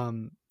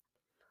 Um,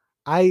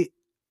 I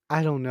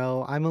I don't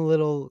know. I'm a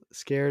little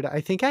scared.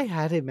 I think I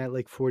had him at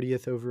like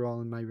 40th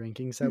overall in my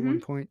rankings at one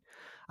Mm-hmm. point.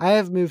 I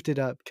have moved it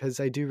up because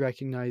I do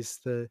recognize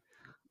the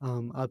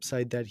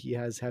upside that he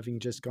has having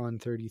just gone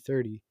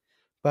 30-30.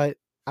 But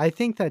I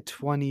think that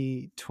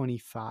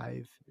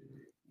 2025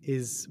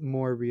 is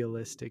more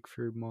realistic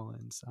for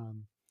Mullins.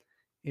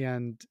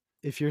 And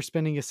if you're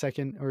spending a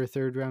second or a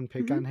third round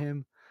pick Mm-hmm. on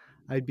him,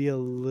 I'd be a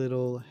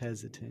little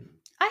hesitant.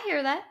 I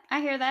hear that.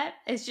 I hear that.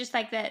 It's just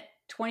like that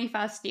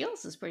 25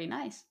 steals is pretty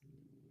nice.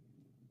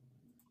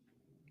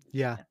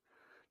 Yeah,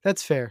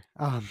 that's fair.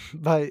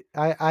 But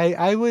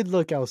I would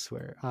look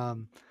elsewhere.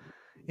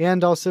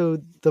 And also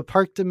the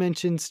park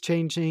dimensions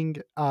changing.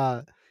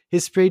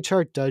 His spray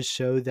chart does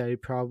show that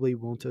it probably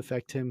won't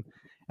affect him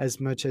as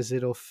much as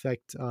it'll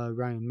affect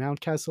Ryan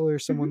Mountcastle or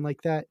someone Mm-hmm.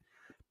 like that.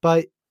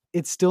 But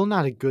it's still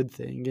not a good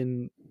thing,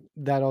 and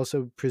that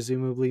also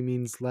presumably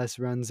means less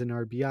runs and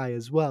RBI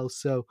as well.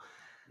 So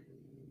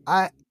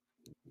I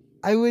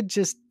I would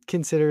just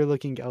consider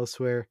looking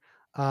elsewhere.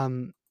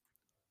 Um,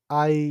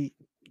 I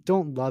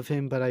don't love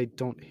him, but I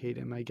don't hate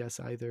him, I guess,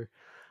 either.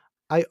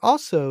 I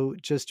also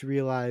just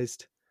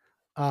realized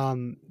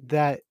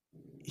that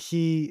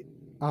he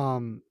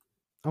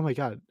oh my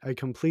god, I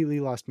completely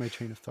lost my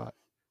train of thought.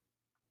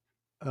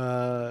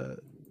 Uh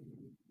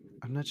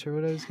I'm not sure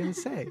what I was gonna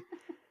say.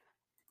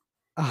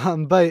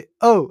 But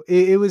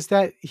it was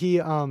that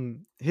he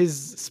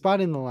his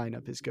spot in the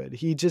lineup is good.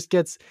 He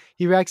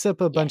racks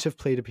up a Yeah. bunch of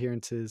plate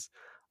appearances.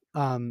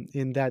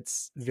 And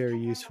that's very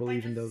useful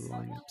even though the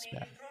lineup's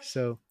bad.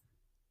 So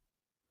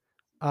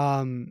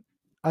um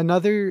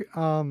another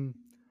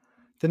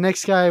the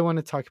next guy I want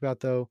to talk about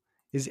though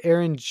is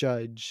Aaron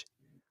Judge.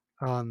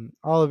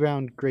 All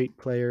around great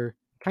player,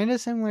 kind of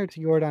similar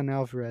to Jordan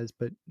Alvarez,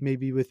 but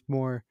maybe with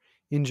more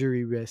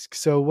injury risk.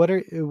 So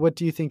what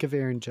do you think of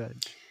Aaron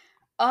Judge?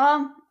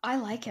 I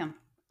like him.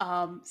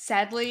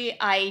 Sadly,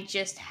 I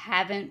just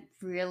haven't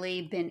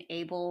really been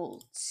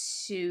able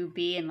to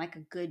be in like a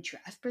good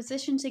draft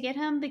position to get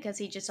him, because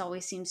he just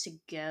always seems to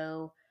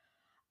go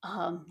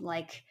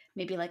like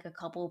maybe like a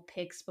couple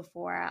picks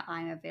before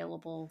I'm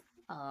available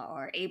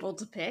or able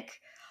to pick.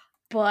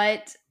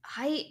 But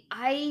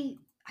I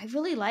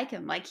really like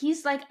him. Like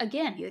he's like,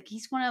 again,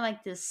 he's one of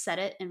like this set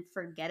it and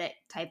forget it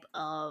type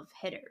of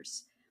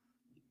hitters.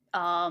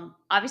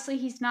 Obviously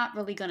he's not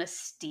really gonna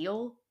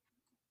steal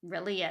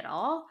really at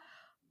all.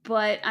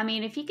 But I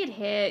mean, if he could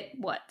hit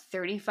what,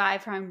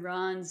 35 home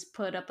runs,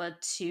 put up a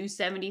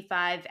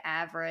 275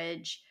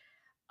 average,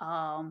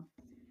 um,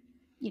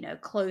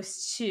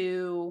 close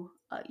to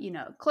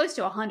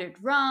 100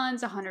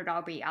 runs, 100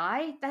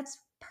 RBI, that's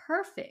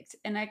perfect.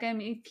 And like, I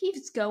mean, if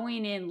he's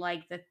going in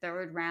like the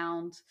third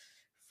round,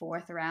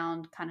 fourth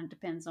round, kind of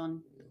depends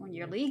on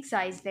your league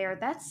size there.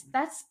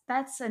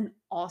 That's an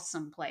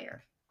awesome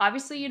player.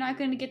 Obviously, you're not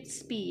going to get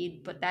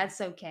speed, but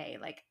that's okay.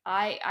 Like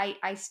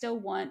I still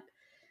want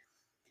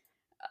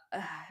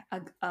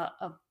a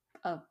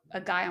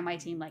a guy on my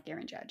team like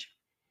Aaron Judge.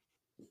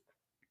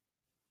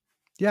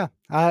 Yeah,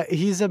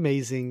 he's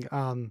amazing.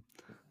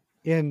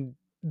 And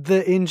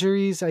the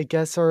injuries, I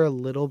guess, are a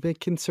little bit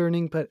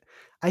concerning, but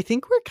I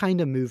think we're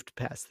kind of moved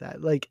past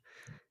that. Like,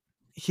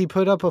 he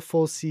put up a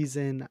full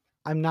season.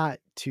 I'm not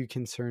too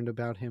concerned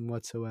about him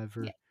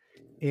whatsoever. Yeah.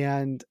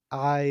 And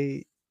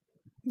I'd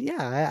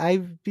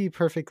be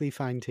perfectly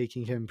fine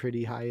taking him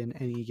pretty high in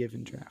any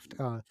given draft.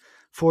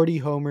 40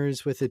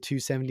 homers with a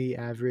 270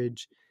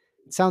 average.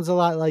 Sounds a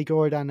lot like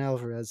Jordan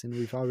Alvarez, and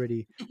we've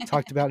already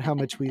talked about how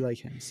much we like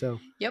him. So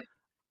Yep.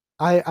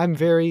 I'm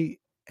very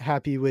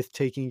happy with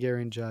taking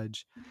Aaron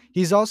Judge.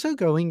 He's also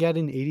going at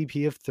an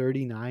ADP of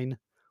 39,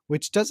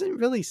 which doesn't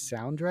really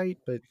sound right,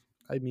 but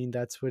I mean,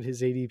 that's what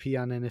his ADP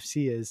on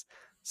NFC is.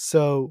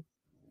 So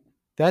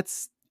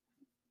that's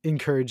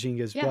encouraging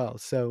as Yeah. well.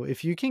 So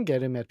if you can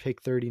get him at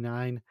pick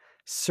 39,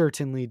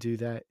 certainly do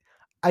that.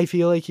 I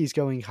feel like he's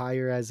going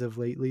higher as of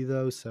lately,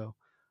 though. So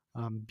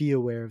be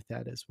aware of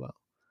that as well.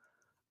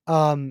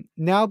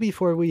 Now,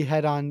 before we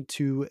head on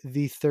to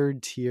the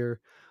third tier,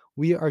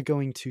 we are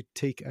going to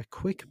take a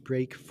quick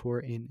break for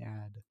an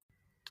ad.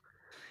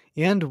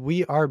 And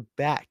we are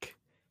back.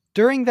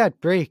 During that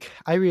break,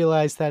 I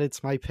realized that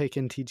it's my pick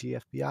in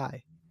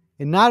TGFBI.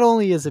 And not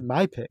only is it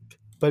my pick,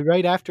 but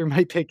right after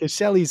my pick is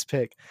Shelly's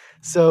pick.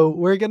 So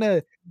we're going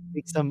to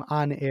make some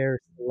on air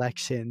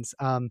selections.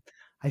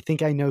 I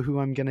think I know who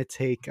I'm going to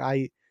take.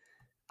 I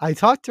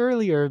talked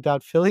earlier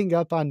about filling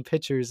up on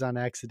pitchers on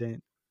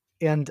accident,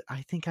 and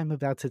I think I'm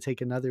about to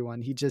take another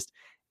one. He just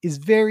is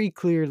very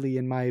clearly,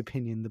 in my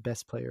opinion, the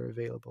best player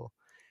available.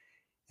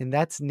 And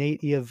that's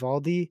Nate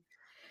Eovaldi.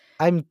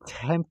 I'm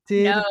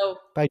tempted No,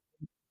 by...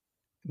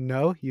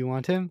 No, you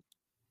want him?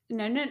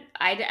 no.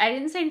 I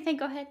didn't say anything.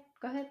 Go ahead.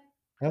 Go ahead.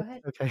 Go Oh,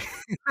 ahead. okay.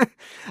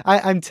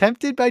 I'm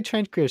tempted by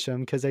Trent Grisham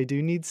because I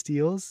do need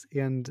steals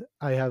and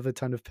I have a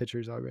ton of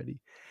pitchers already.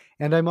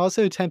 And I'm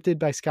also tempted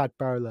by Scott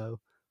Barlow,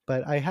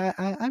 but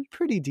I'm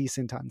pretty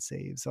decent on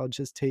saves. I'll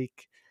just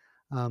take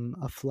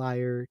a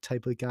flyer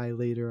type of guy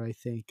later, I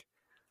think.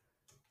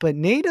 But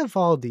Nate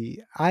Eovaldi,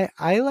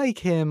 I like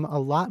him a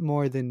lot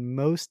more than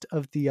most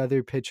of the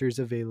other pitchers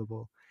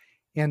available.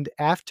 And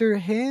after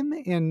him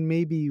and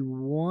maybe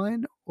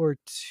one or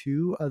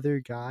two other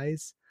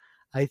guys,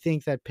 I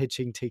think that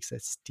pitching takes a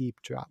steep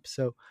drop.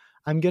 So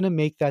I'm going to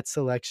make that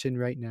selection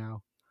right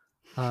now.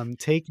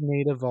 Take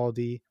Nate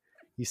Eovaldi.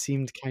 You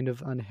seemed kind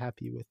of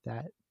unhappy with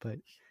that, but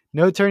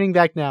no turning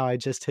back now. I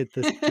just hit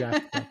this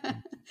draft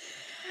button.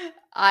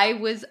 I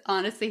was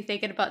honestly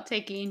thinking about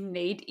taking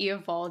Nate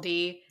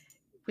Eovaldi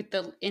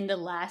in the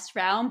last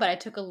round, but I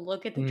took a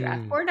look at the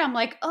draft Mm. board. I'm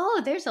like,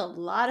 oh, there's a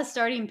lot of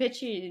starting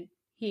pitching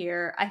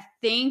here. I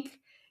think,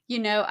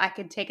 I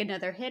could take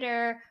another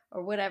hitter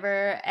or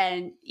whatever,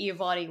 and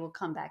Eovaldi will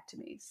come back to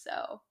me.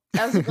 So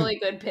that was a really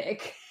good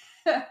pick.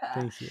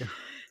 Thank you.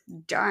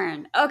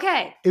 Darn.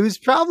 Okay. It was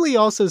probably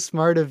also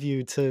smart of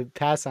you to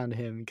pass on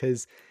him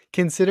because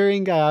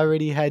considering I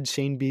already had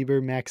Shane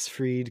Bieber, Max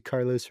Fried,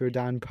 Carlos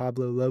Rodon,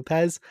 Pablo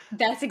Lopez,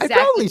 That's I exactly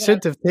probably what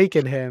shouldn't have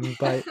taken him,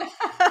 but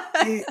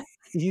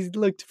he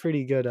looked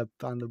pretty good up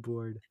on the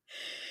board.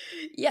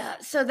 Yeah,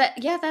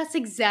 that's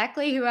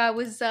exactly who I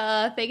was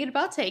thinking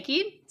about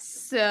taking.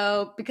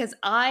 So because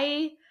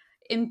I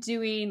am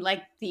doing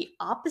like the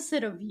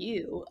opposite of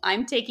you,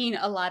 I'm taking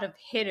a lot of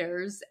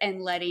hitters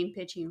and letting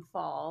pitching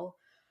fall.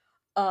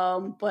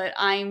 But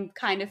I'm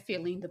kind of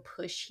feeling the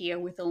push here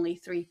with only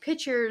 3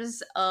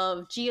 pitchers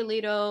of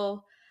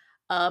Giolito,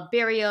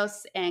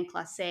 Barrios, and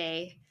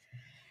Clase.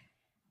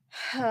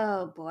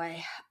 Oh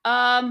boy.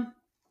 I'm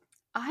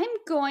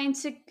going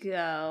to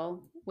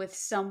go with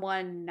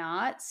someone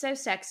not so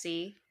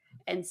sexy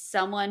and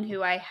someone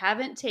who I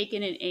haven't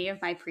taken in any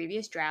of my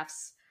previous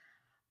drafts.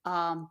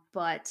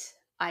 But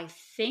I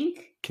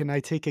think. Can I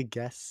take a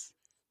guess?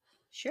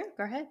 Sure,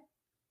 go ahead.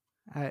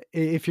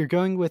 If you're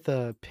going with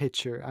a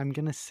pitcher, I'm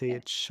going to say Yeah.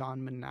 it's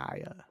Sean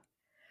Manaea.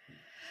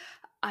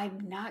 I'm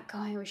not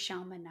going with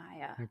Sean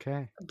Manaea,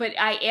 Okay. but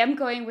I am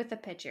going with a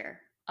pitcher.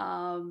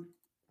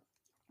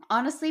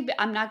 Honestly,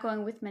 I'm not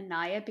going with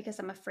Manaea because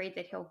I'm afraid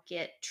that he'll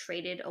get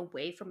traded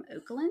away from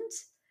Oakland.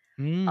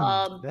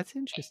 Um, That's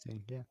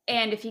interesting. Yeah.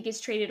 And if he gets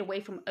traded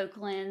away from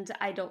Oakland,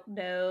 I don't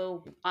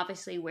know,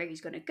 obviously, where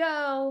he's going to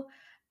go.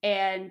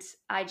 And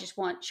I just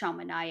want Sean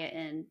Manaea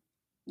in,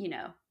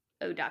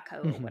 O.co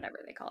or Mhm. whatever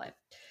they call it.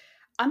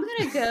 I'm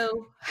going to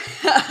go.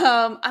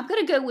 I'm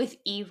going to go with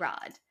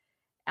Erod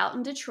out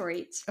in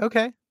Detroit.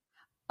 Okay.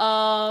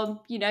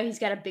 He's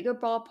got a bigger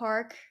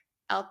ballpark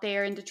out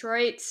there in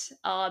Detroit.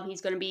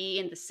 He's going to be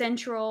in the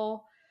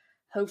Central.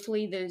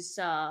 Hopefully, those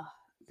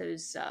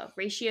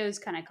ratios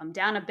kind of come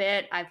down a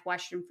bit. I've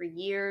watched him for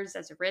years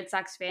as a Red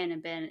Sox fan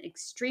and been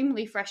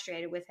extremely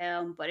frustrated with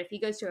him. But if he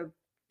goes to a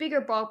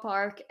bigger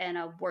ballpark and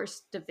a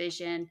worse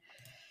division,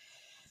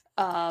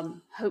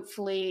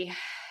 hopefully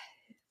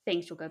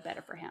things will go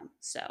better for him.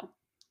 So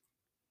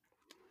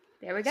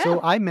there we go. So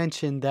I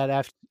mentioned that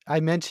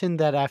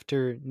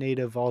after Nate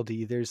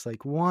Eovaldi, there's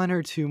like one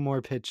or two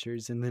more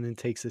pitchers, and then it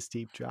takes a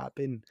steep drop.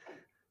 And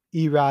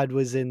Erod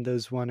was in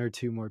those one or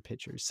two more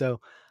pitchers. So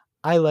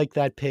I like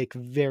that pick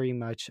very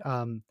much.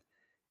 With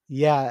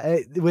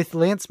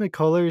Lance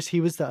McCullers, he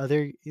was the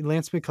other.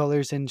 Lance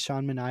McCullers and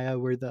Sean Manaea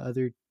were the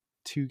other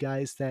two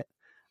guys that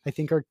I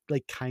think are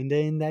like kind of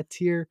in that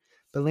tier.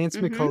 But Lance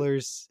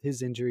McCullers,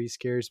 his injury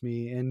scares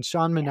me, and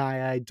Sean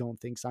Manaea, I don't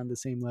think's on the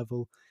same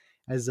level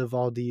as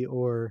Eovaldi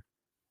or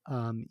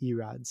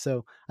Erod.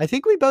 So I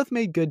think we both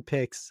made good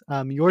picks.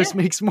 Yours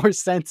makes more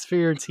sense for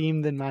your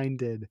team than mine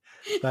did,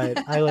 but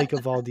I like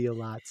Eovaldi a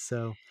lot.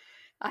 So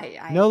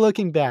no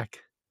looking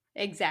back.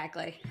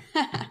 Exactly.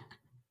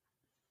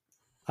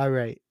 All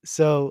right.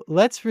 So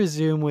let's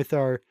resume with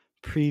our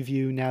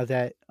preview now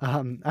that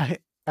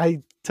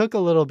I took a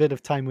little bit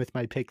of time with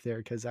my pick there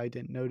because I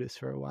didn't notice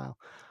for a while.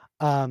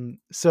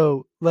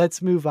 So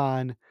let's move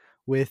on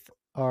with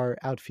our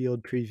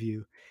outfield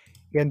preview.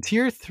 And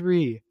tier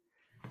 3,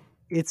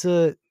 it's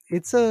a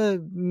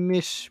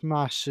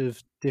mishmash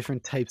of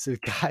different types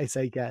of guys,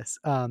 I guess.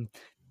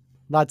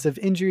 Lots of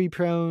injury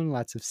prone,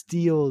 lots of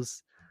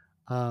steals,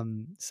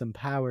 some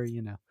power,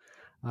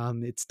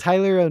 It's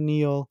Tyler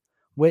O'Neill,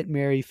 Whit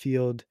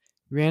Merrifield,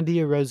 Randy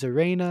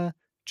Arozarena,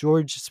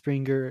 George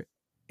Springer,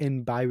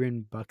 and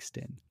Byron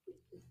Buxton.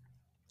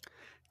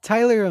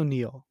 Tyler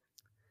O'Neill,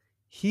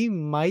 he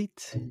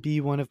might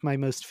be one of my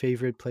most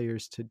favorite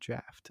players to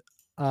draft.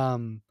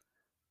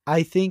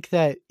 I think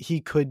that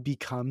he could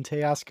become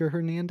Teoscar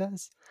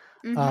Hernandez.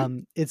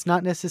 It's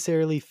not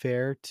necessarily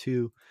fair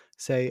to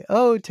say,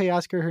 oh,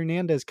 Teoscar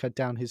Hernandez cut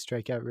down his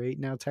strikeout rate.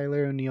 Now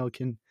Tyler O'Neill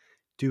can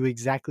do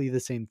exactly the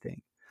same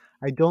thing.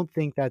 I don't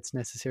think that's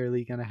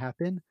necessarily going to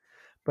happen,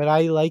 but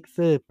I like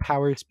the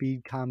power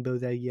speed combo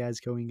that he has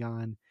going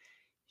on.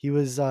 He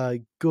was a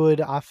good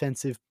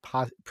offensive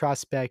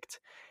prospect,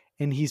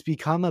 and he's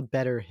become a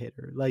better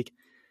hitter. Like,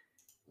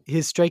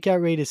 his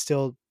strikeout rate is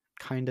still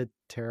kind of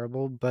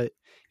terrible, but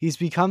he's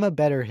become a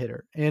better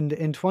hitter. And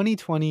in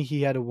 2020,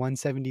 he had a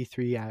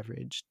 173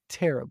 average.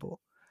 Terrible.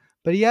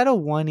 But he had a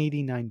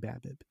 189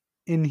 BABIP.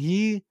 And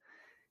he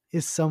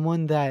is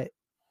someone that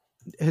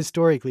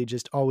historically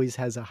just always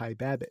has a high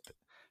BABIP.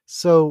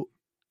 So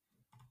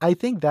I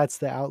think that's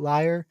the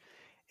outlier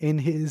in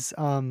his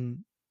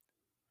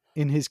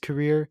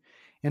career.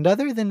 And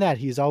other than that,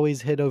 he's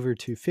always hit over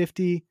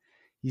 250.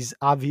 He's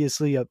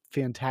obviously a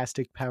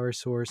fantastic power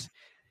source.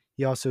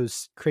 He also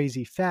is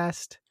crazy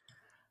fast.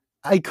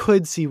 I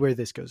could see where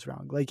this goes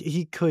wrong. Like,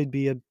 he could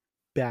be a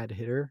bad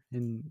hitter,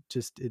 and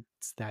just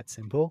it's that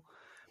simple.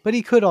 But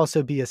he could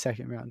also be a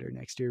second rounder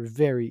next year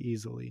very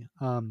easily.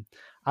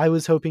 I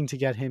was hoping to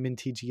get him in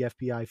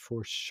TGFBI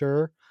for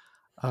sure.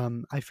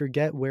 I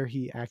forget where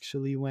he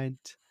actually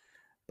went,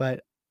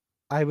 but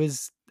I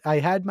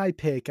had my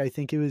pick. I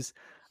think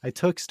I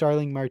took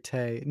Starling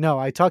Marte. No,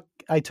 I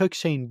took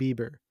Shane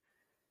Bieber,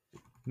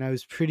 and I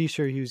was pretty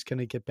sure he was going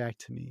to get back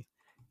to me,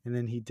 and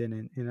then he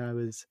didn't, and I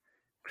was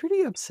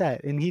pretty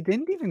upset. And he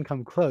didn't even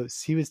come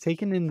close. He was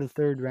taken in the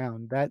third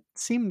round. That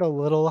seemed a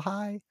little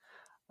high,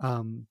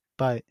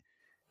 but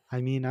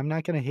I mean, I'm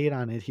not going to hate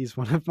on it. He's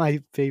one of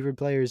my favorite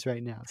players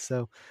right now.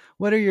 So,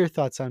 what are your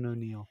thoughts on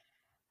O'Neill?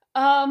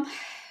 Um,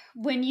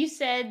 when you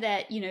said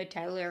that,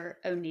 Tyler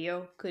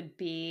O'Neill could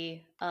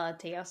be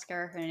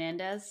Teoscar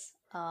Hernandez,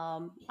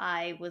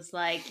 I was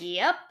like,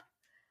 yep,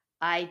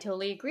 I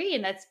totally agree.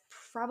 And that's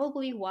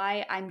probably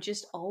why I'm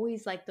just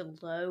always like the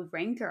low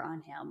ranker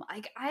on him.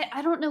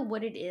 I don't know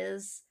what it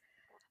is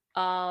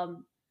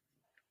um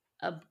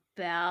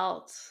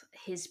about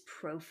his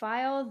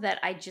profile that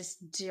I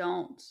just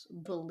don't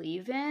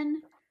believe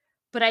in,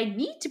 but I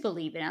need to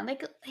believe in it.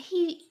 Like,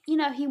 he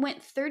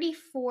went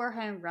 34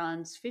 home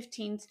runs,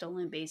 15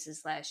 stolen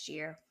bases last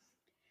year.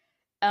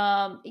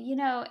 Just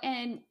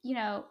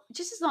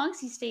as long as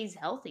he stays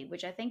healthy,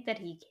 which I think that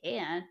he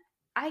can,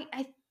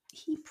 I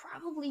he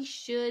probably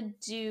should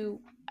do,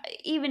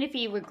 even if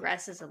he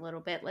regresses a little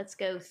bit, let's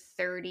go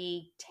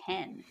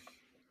 30-10.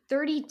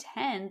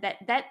 30-10,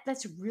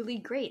 that's really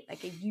great.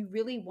 Like, if you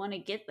really want to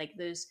get like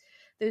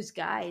those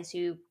guys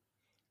who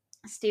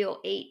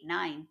steal 8,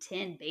 9,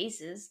 10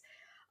 bases,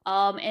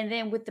 and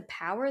then with the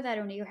power that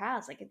O'Neill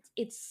has, like,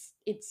 it's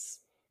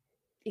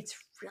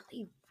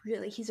really,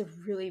 really, he's a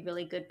really,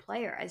 really good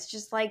player. It's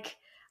just like,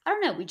 I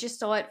don't know, we just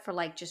saw it for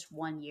like just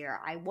 1 year.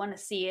 I want to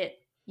see it,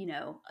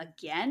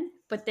 again,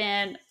 but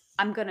then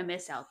I'm gonna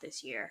miss out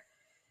this year.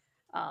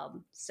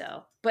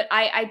 But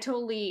I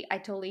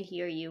totally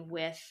hear you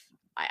with,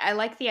 I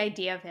like the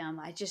idea of him.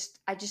 I just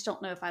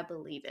don't know if I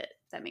believe it,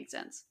 if that makes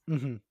sense.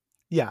 Mm-hmm.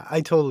 Yeah, I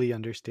totally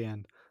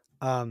understand.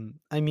 I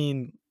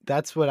mean,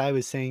 that's what I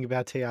was saying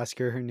about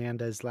Teoscar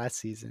Hernandez last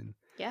season.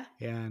 Yeah.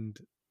 And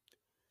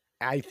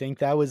I think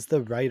that was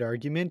the right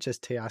argument.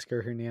 Just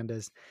Teoscar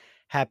Hernandez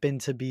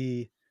happened to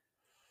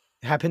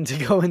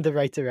go in the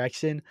right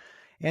direction,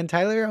 and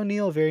Tyler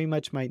O'Neill very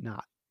much might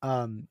not.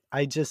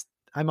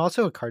 I'm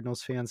also a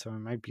Cardinals fan, so I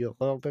might be a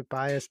little bit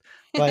biased,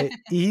 but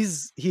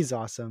he's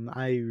awesome.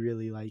 I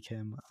really like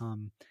him.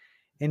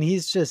 And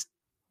he's just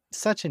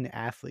such an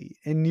athlete.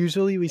 And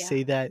usually we Yeah.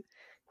 say that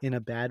in a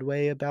bad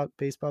way about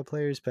baseball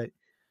players, but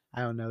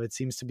I don't know. It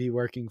seems to be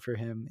working for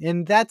him.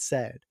 And that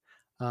said,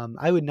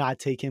 I would not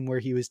take him where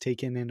he was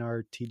taken in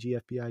our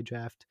TGFBI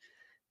draft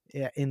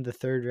in the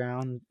third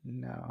round.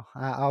 No,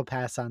 I'll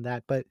pass on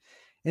that. But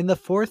in the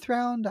fourth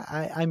round,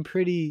 I'm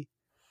pretty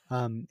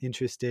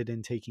interested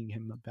in taking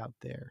him about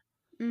there.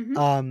 Mm-hmm.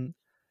 Um,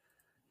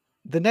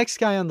 the next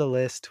guy on the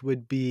list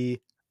would be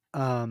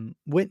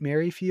Whit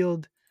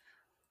Merrifield.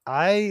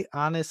 I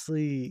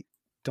honestly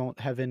don't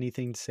have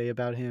anything to say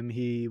about him.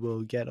 He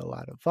will get a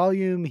lot of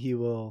volume. He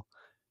will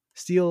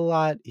steal a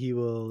lot. He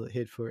will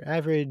hit for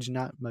average,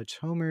 not much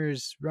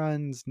homers,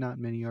 runs, not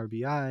many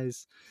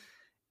RBIs.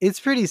 It's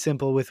pretty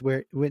simple with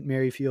Whit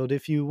Merrifield.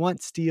 If you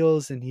want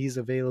steals and he's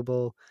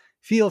available,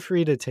 feel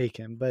free to take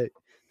him. But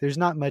there's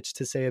not much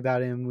to say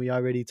about him. We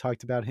already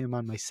talked about him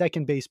on my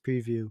second base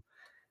preview.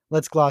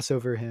 Let's gloss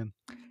over him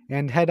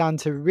and head on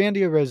to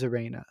Randy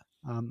Arozarena,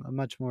 a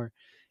much more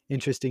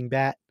interesting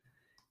bat.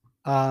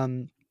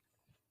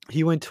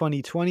 He went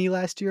 2020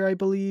 last year, I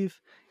believe,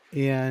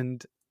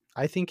 and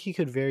I think he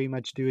could very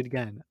much do it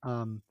again.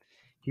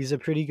 He's a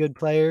pretty good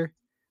player,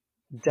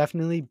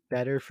 definitely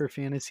better for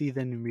fantasy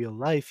than in real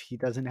life. He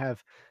doesn't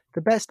have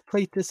the best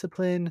plate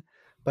discipline,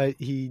 but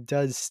he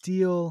does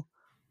steal.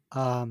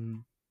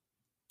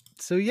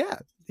 So yeah,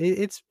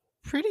 it's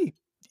pretty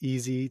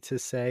easy to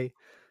say,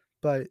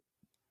 but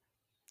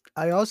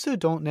I also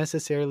don't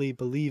necessarily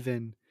believe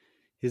in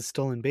his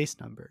stolen base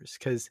numbers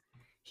because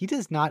he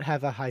does not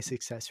have a high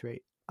success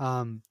rate.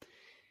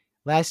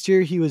 Last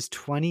year he was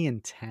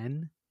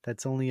 20-10.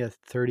 That's only a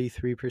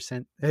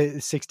 33%,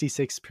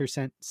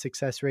 66%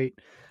 success rate,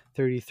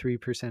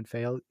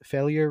 33%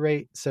 failure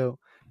rate. So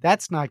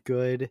That's not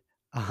good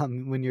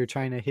when you're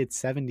trying to hit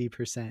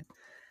 70%.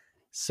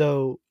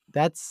 So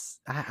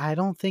I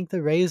don't think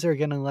the Rays are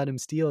going to let him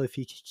steal if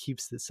he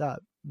keeps this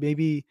up.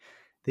 Maybe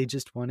they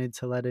just wanted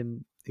to let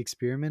him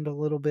experiment a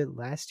little bit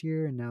last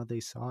year, and now they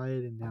saw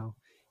it, and now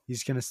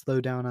he's going to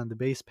slow down on the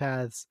base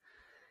paths.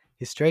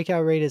 His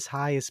strikeout rate is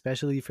high,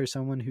 especially for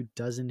someone who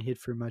doesn't hit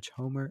for much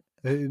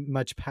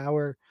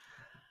power.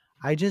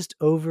 I just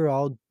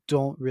overall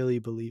don't really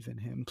believe in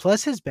him.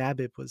 Plus, his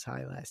BABIP was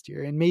high last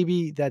year, and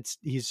maybe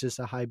he's just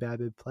a high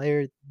BABIP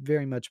player.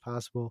 Very much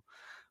possible,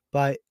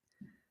 but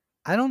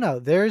I don't know.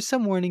 There are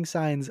some warning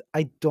signs.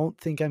 I don't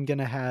think I'm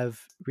gonna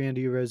have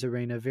Randy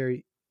Arozarena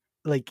very,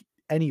 like,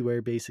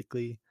 anywhere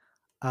basically.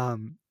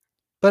 Um,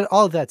 but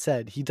all of that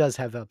said, he does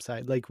have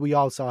upside. Like, we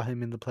all saw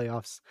him in the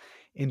playoffs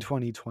in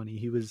 2020.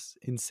 He was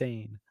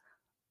insane.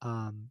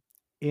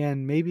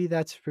 And maybe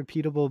that's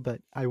repeatable,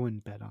 but I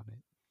wouldn't bet on it.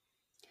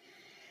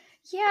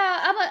 Yeah,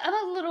 I'm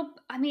a little.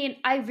 I mean,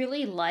 I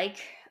really like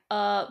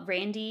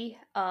Randy.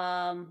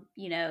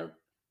 You know,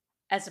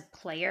 as a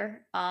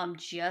player,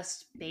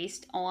 just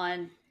based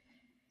on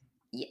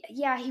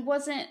yeah, he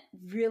wasn't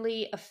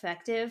really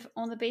effective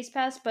on the base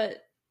pass,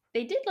 but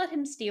they did let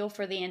him steal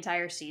for the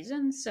entire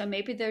season. So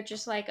maybe they're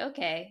just like,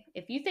 okay,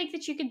 if you think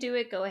that you can do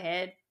it, go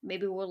ahead.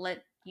 Maybe we'll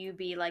let you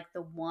be like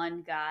the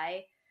one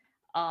guy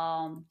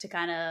to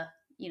kind of,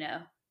 you know,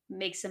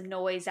 make some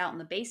noise out in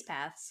the base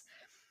paths.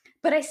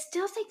 But I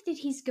still think that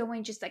he's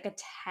going just like a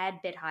tad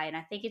bit high. And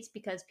I think it's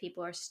because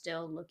people are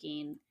still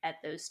looking at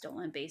those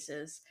stolen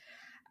bases.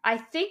 I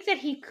think that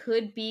he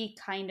could be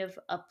kind of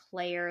a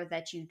player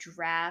that you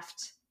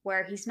draft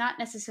where he's not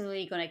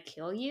necessarily going to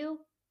kill you,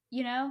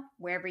 you know,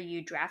 wherever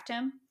you draft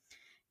him.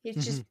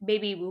 It's just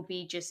maybe will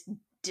be just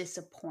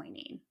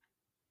disappointing.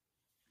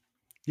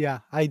 Yeah,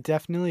 I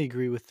definitely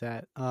agree with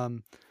that.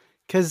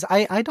 Because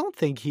I don't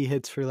think he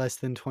hits for less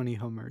than 20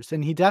 homers,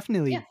 and he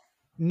definitely Yeah.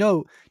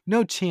 no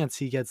chance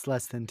he gets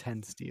less than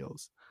 10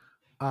 steals.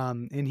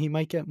 And he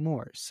might get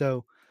more.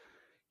 So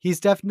he's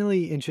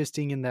definitely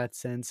interesting in that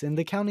sense, and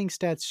the counting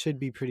stats should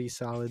be pretty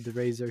solid. The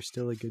Rays are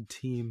still a good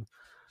team.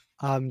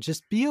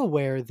 Just be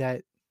aware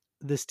that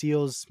the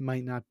steals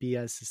might not be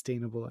as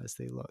sustainable as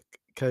they look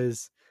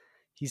because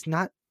he's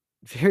not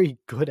very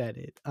good at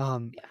it. Yeah.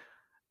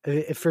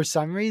 If for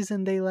some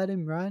reason they let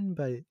him run,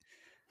 but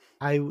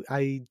I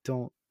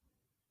wouldn't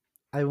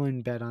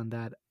bet on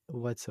that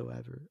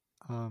whatsoever.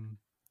 And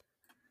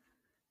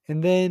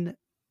then,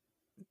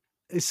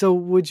 so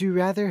would you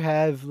rather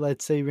have,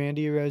 let's say,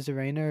 Randy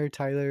Arozarena or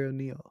Tyler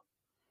O'Neill?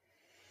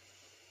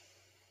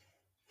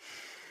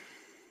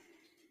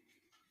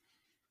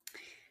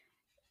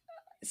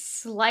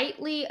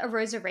 Slightly a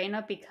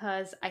Rosarena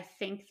because I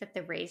think that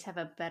the Rays have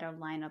a better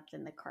lineup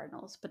than the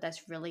Cardinals, but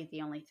that's really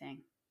the only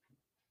thing.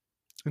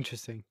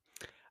 Interesting.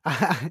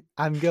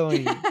 I'm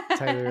going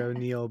Tyler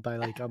O'Neill by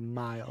like a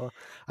mile.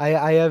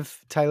 I have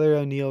Tyler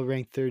O'Neill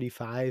ranked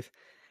 35.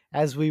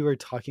 As we were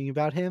talking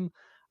about him,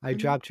 I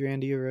dropped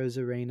Randy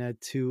Arozarena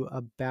to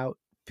about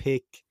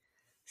pick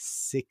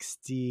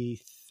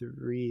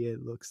 63,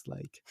 it looks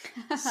like.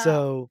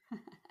 So,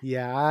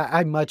 yeah,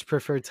 I much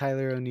prefer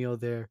Tyler O'Neill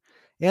there.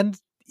 And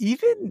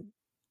even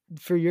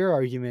for your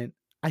argument,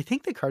 I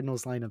think the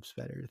Cardinals lineup's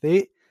better.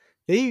 They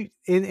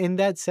in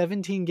that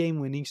 17 game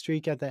winning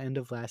streak at the end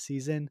of last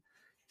season,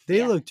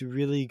 they looked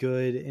really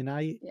good, and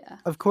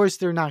of course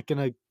they're not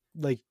going to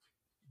like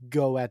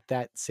go at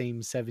that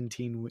same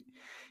 17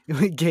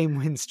 game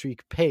win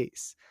streak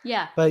pace.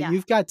 Yeah. But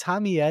you've got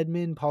Tommy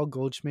Edman, Paul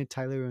Goldschmidt,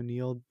 Tyler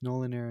O'Neill,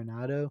 Nolan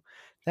Arenado.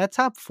 That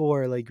top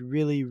four like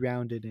really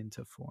rounded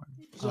into form.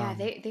 Yeah,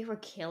 they were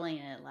killing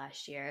it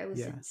last year. It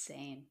was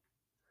insane.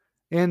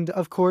 And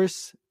of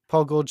course,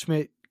 Paul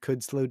Goldschmidt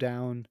could slow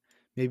down.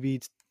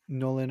 Maybe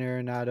Nolan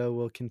Arenado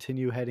will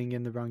continue heading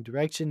in the wrong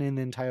direction, and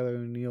then Tyler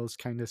O'Neill's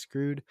kind of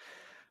screwed.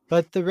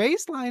 But the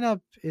Rays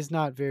lineup is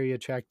not very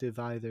attractive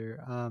either.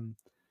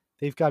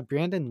 They've got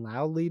Brandon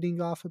Lau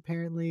leading off,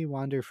 apparently.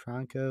 Wander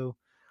Franco.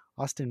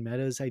 Austin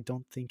Meadows, I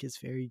don't think is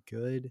very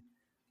good.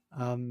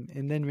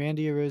 And then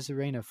Randy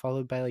Arozarena,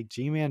 followed by like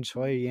G-Man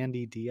Choi,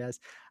 Yandy Diaz.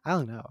 I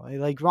don't know.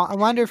 Like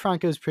Wander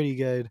Franco's pretty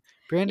good.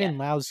 Brandon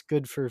Lau's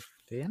good for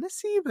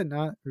fantasy, but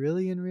not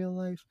really in real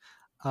life.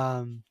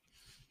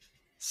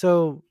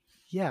 So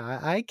yeah,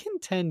 I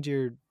contend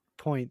your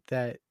point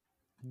that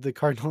the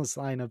Cardinals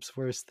lineup's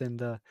worse than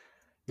the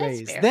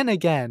Rays. Then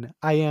again,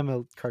 I am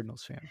a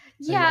Cardinals fan.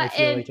 Yeah, I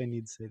feel like I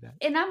need to say that.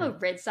 And I'm a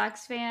Red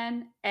Sox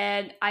fan,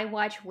 and I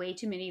watch way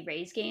too many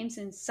Rays games,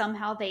 and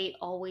somehow they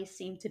always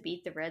seem to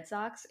beat the Red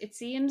Sox, it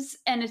seems.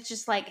 And it's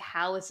just like,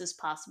 how is this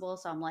possible?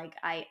 So I'm like,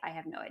 I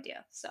have no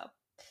idea. So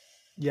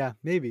yeah,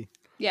 maybe.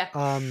 Yeah.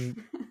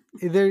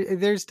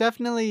 There's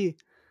definitely.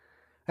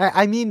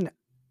 I mean,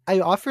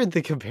 I offered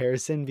the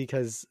comparison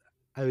because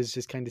I was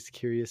just kind of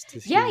curious to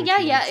see.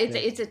 Yeah.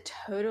 It's a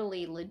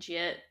totally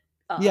legit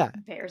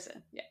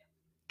comparison. Yeah.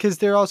 Because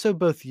they're also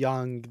both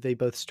young. They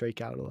both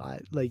strike out a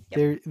lot. Like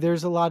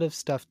there's a lot of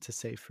stuff to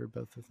say for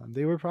both of them.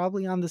 They were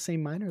probably on the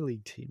same minor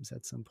league teams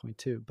at some point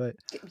too. But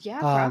yeah,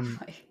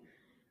 probably.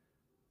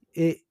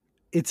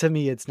 It to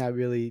me, it's not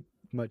really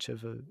much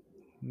of a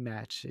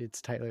match.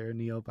 It's Tyler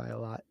O'Neill by a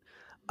lot.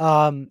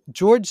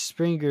 George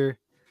Springer.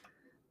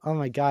 Oh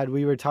my God,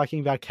 we were talking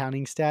about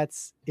counting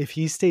stats. If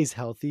he stays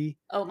healthy,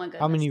 Oh my how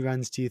goodness. many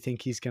runs do you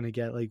think he's gonna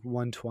get? Like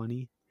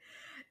 120?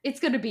 It's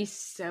going to be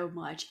so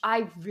much.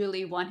 I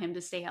really want him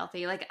to stay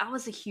healthy. Like, I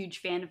was a huge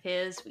fan of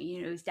his.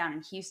 You know, he's down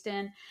in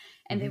Houston.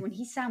 And Mm-hmm. then when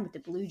he signed with the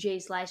Blue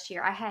Jays last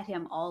year, I had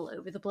him all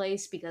over the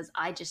place because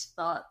I just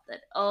thought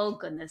that, oh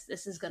goodness,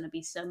 this is going to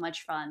be so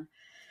much fun.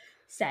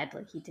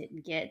 Sadly, he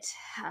didn't get,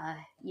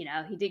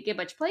 he didn't get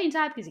much playing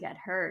time because he got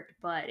hurt.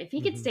 But if he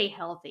could Mm-hmm. stay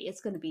healthy,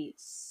 it's going to be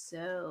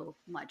so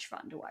much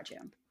fun to watch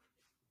him.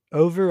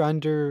 Over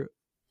under,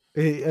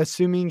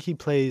 assuming he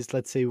plays,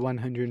 let's say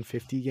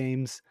 150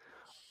 games,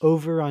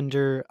 over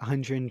under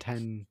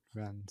 110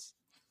 runs.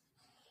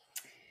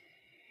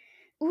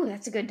 Ooh,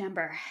 that's a good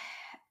number.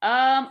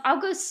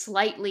 I'll go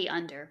slightly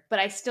under, but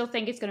I still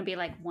think it's going to be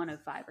like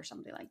 105 or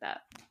something like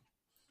that.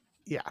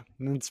 Yeah,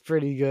 that's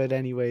pretty good.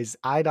 Anyways,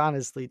 I'd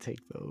honestly take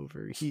the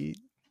over. He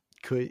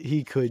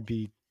could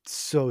be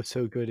so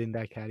good in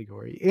that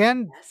category,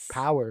 and Yes.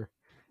 power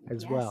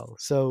as Yes. well.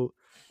 So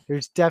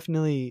there's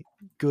definitely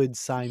good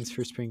signs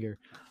for Springer.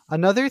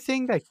 Another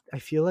thing that I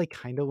feel like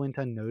kind of went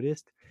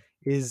unnoticed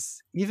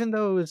is, even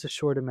though it was a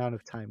short amount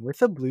of time with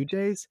the Blue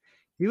Jays,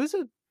 he was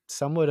a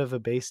somewhat of a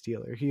base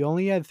stealer. He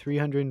only had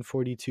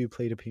 342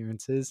 plate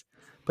appearances,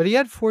 but he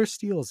had 4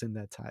 steals in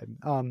that time.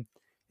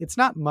 It's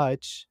not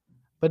much,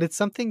 but it's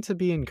something to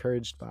be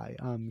encouraged by.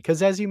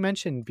 Because as you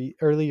mentioned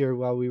earlier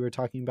while we were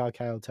talking about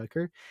Kyle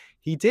Tucker,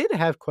 he did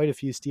have quite a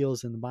few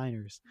steals in the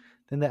minors.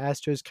 Then the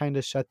Astros kind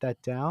of shut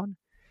that down,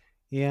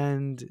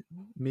 and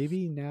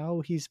maybe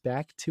now he's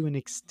back to an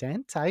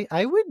extent.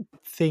 I would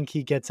think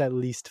he gets at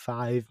least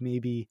 5,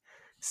 maybe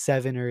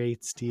 7 or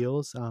 8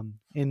 steals.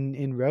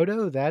 In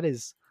Roto, that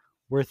is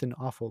worth an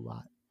awful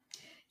lot.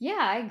 Yeah,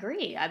 I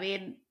agree. I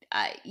mean,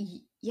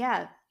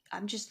 yeah,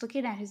 I'm just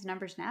looking at his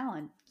numbers now,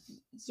 and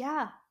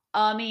yeah,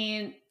 I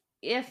mean,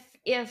 if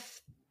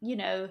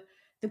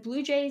the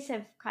Blue Jays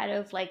have kind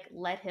of like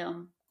let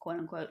him, quote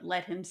unquote,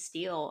 let him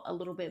steal a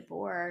little bit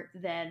more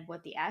than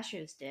what the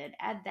Astros did,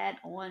 add that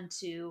on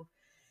to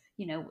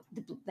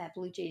that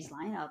Blue Jays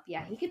lineup.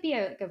 Yeah, he could be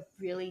like a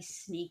really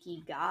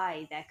sneaky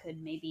guy that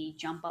could maybe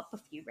jump up a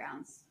few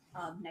rounds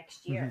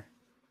next Mm-hmm. year.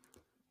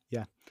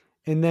 Yeah.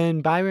 And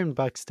then Byron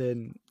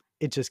Buxton,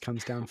 it just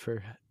comes down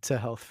to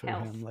health for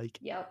Health. him. Like,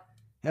 Yep.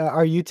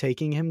 are you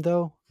taking him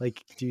though?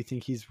 Like, do you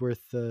think he's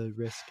worth the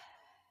risk?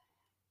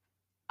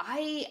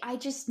 I'm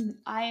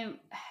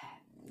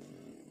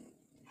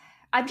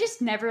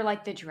just never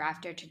like the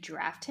drafter to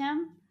draft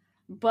him.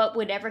 But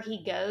whenever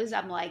he goes,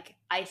 I'm like,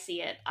 I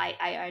see it.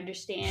 I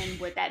understand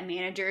what that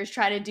manager is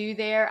trying to do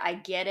there. I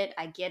get it.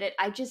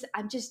 I'm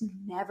just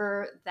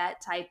never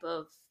that type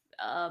of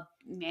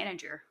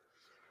manager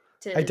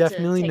I to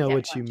definitely take know that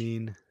what you plunge.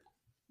 mean.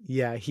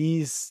 Yeah,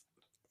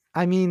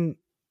 I mean,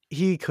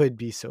 he could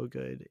be so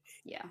good.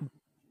 Yeah.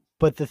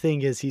 But the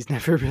thing is, he's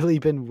never really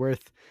been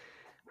worth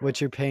what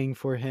you're paying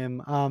for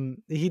him.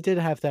 He did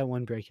have that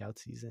one breakout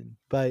season,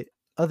 but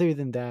other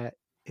than that,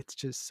 it's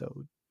just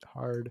so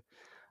hard.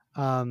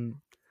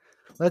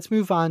 Let's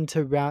move on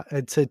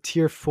to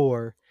tier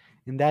 4,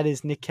 and that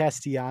is Nick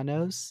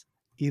Castellanos,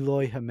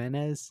 Eloy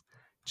Jimenez,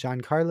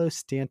 Giancarlo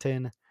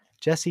Stanton,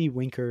 Jesse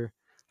Winker,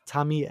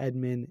 Tommy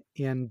Edman,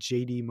 and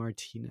JD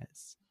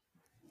Martinez.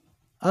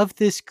 Of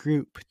this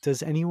group,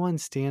 does anyone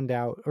stand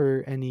out,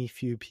 or any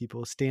few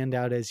people stand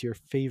out as your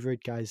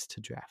favorite guys to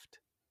draft?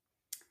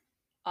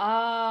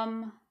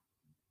 I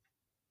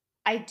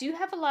do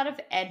have a lot of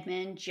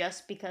Edmund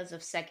just because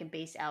of second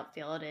base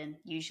outfield, and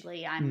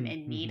usually I'm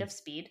in need Mm-hmm. of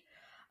speed.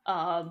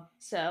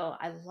 So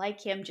I like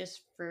him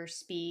just for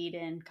speed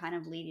and kind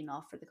of leading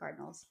off for the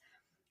Cardinals.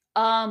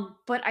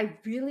 But I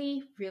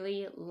really,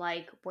 really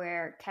like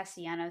where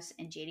Castellanos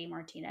and JD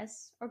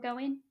Martinez are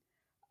going.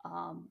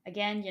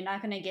 Again, you're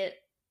not going to get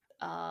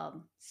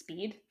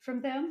speed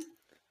from them,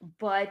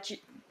 but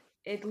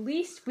at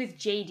least with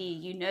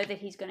JD, you know that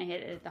he's going to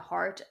hit at the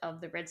heart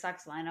of the Red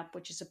Sox lineup,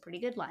 which is a pretty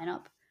good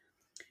lineup.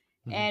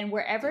 Mm-hmm. And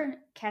wherever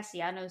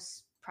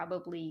Castellanos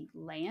probably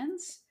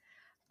lands,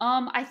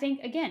 I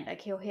think again,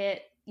 like he'll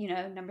hit,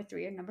 number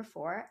 3 or number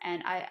 4.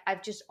 And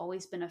I've just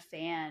always been a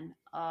fan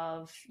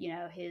of,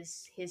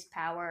 his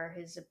power,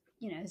 his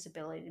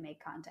ability to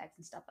make contact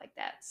and stuff like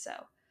that. So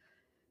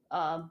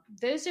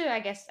those are, I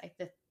guess, like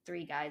the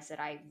 3 guys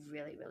that I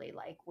really, really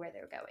like where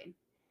they're going.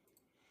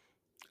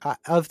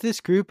 Of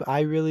this group, I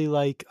really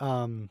like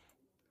Giancarlo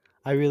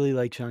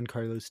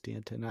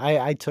Stanton.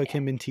 I took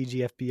him in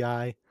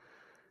TGFBI,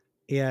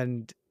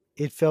 and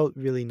it felt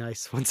really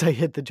nice once I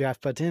hit the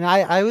draft button.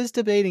 I was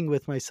debating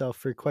with myself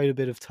for quite a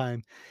bit of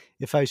time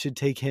if I should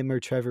take him or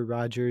Trevor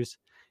Rogers.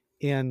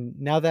 And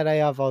now that I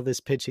have all this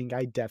pitching,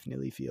 I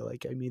definitely feel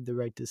like I made the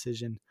right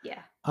decision.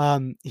 Yeah.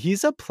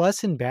 He's a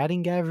plus in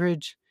batting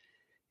average.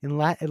 In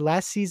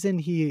last season,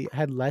 he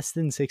had less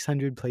than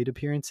 600 plate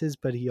appearances,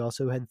 but he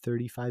also had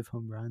 35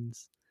 home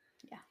runs.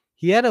 Yeah.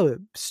 He had a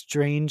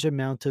strange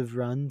amount of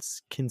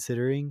runs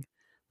considering.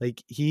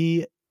 Like,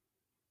 he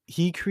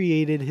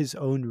created his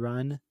own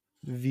run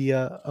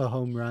via a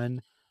home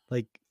run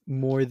like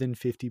more than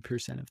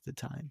 50% of the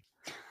time.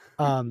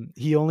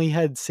 He only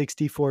had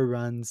 64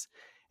 runs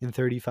and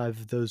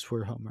 35 of those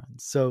were home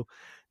runs. So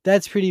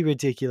that's pretty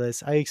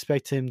ridiculous. I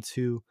expect him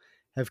to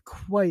have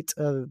quite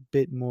a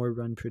bit more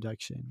run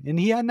production. And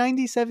he had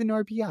 97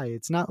 RBI.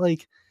 It's not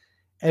like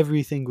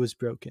everything was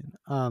broken.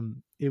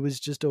 It was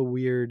just a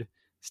weird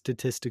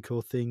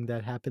statistical thing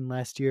that happened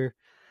last year.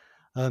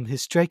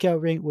 His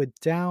strikeout rate went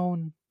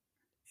down.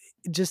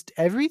 Just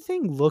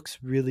everything looks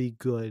really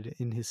good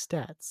in his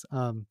stats.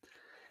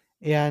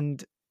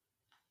 And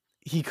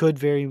he could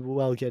very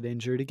well get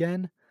injured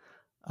again.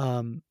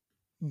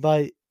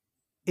 But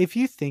if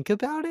you think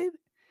about it,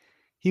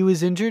 he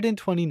was injured in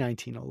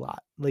 2019 a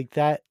lot. Like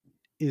that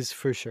is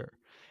for sure.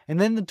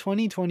 And then the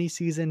 2020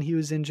 season, he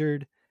was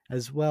injured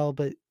as well,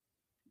 but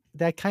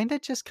that kind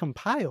of just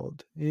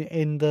compiled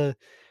in the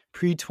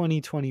pre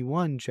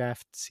 2021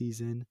 draft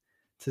season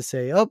to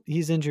say, oh,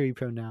 he's injury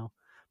prone now.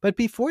 But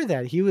before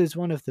that, he was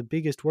one of the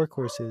biggest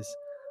workhorses.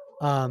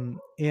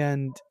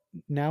 And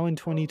now in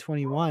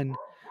 2021,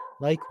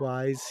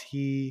 likewise,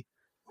 he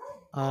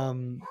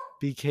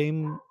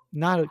became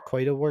not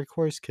quite a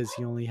workhorse because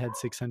he only had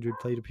 600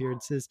 plate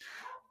appearances,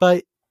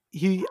 but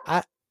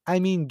I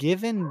mean,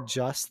 given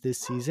just this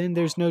season,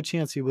 there's no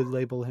chance you would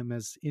label him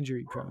as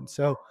injury prone.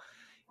 So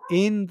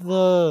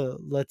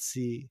let's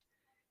see,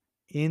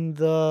 in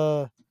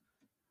the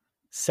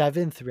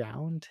 7th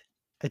round,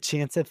 a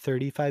chance at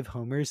 35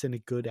 homers and a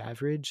good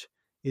average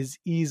is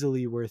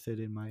easily worth it,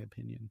 in my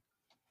opinion.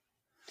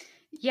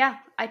 Yeah,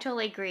 I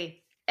totally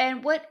agree.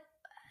 And what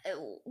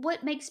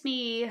makes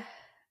me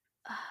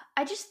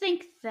I just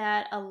think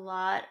that a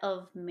lot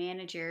of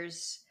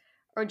managers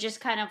are just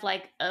kind of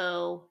like,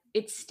 oh,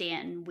 it's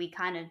Stanton. We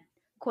kind of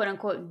quote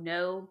unquote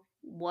know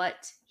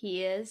what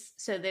he is.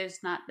 So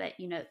there's not that,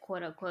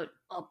 quote unquote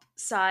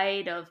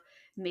upside of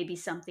maybe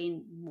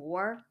something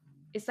more.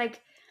 It's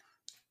like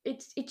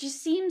it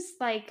just seems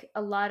like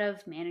a lot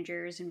of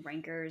managers and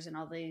rankers and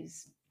all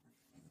these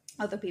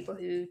other people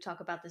who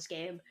talk about this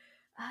game,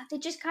 they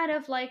just kind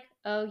of like,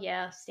 oh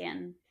yeah,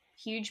 Stanton,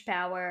 huge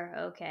power,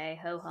 okay,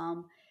 ho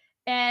hum,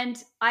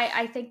 and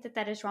I think that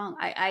that is wrong.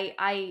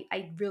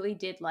 I really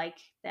did like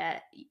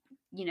that,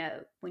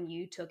 when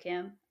you took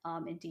him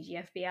in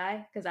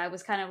DGFBI, because I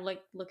was kind of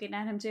like looking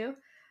at him too,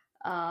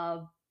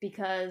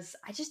 because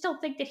I just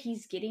don't think that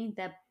he's getting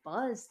that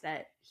buzz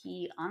that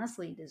he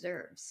honestly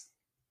deserves.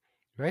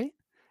 Right?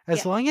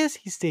 As Yeah. long as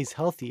he stays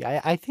healthy,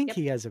 I think Yep.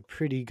 he has a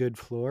pretty good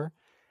floor.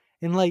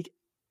 And like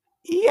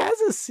he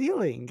has a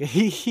ceiling.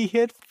 He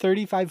hit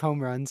 35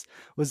 home runs,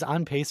 was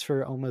on pace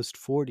for almost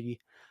 40.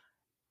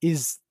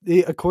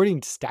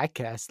 According to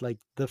Statcast, like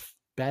the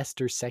best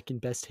or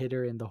second best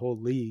hitter in the whole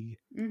league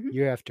Hmm.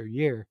 year after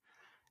year.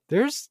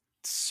 There's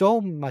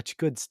so much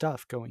good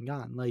stuff going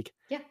on. Like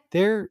Yeah.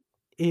 there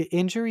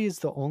injury is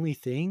the only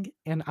thing,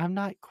 and I'm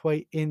not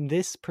quite in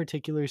this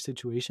particular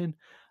situation.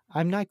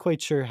 I'm not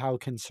quite sure how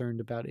concerned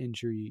about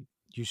injury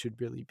you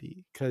should really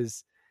be,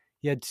 because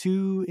he had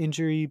 2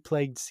 injury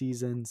plagued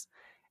seasons,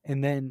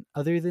 and then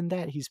other than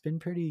that, he's been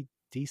pretty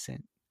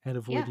decent at Yeah.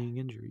 avoiding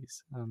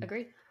injuries.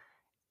 Agreed.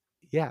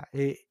 Yeah,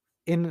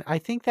 and I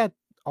think that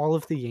all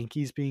of the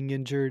Yankees being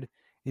injured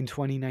in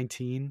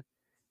 2019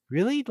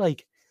 really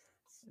like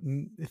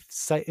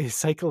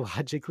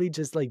psychologically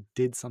just like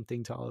did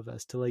something to all of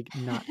us to like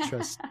not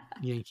trust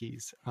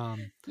Yankees.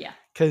 Yeah.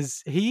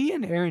 Because he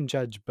and Aaron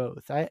Judge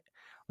both, I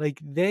like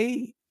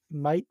they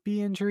might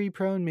be injury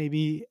prone.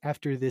 Maybe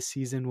after this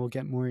season we'll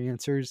get more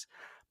answers,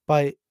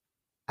 but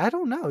I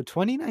don't know.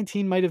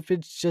 2019 might have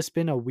just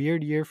been a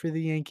weird year for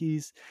the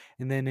Yankees,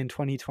 and then in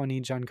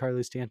 2020,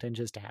 Giancarlo Stanton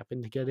just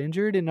happened to get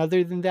injured, and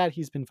other than that,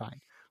 he's been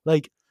fine.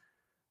 Like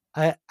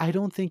I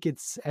don't think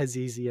it's as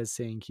easy as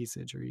saying he's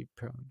injury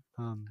prone.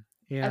 And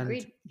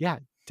Agreed. yeah,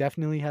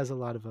 definitely has a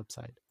lot of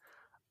upside.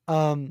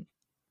 Um,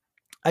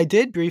 I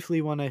did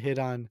briefly want to hit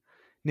on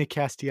Nick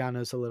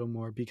Castellanos a little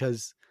more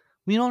because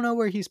we don't know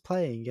where he's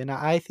playing, and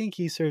I think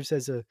he serves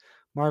as a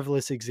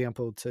marvelous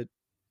example to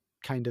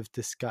kind of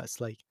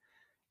discuss. Like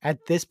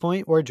at this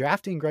point, we're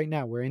drafting right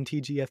now. We're in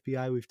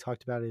TGFBI. We've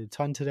talked about it a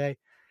ton today.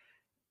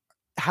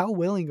 How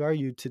willing are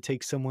you to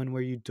take someone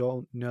where you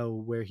don't know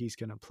where he's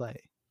going to play?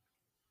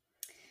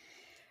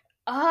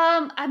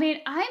 I mean,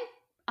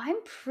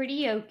 I'm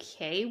pretty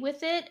okay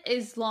with it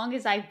as long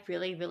as I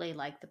really, really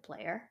like the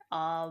player.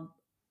 I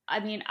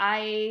mean,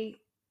 I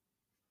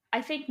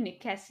think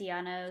Nick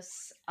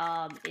Castellanos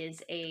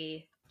is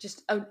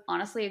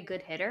honestly a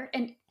good hitter,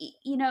 and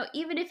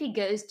even if he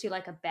goes to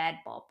like a bad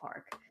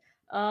ballpark,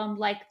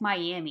 like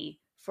Miami,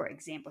 for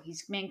example,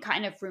 he's been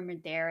kind of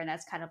rumored there, and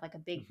that's kind of like a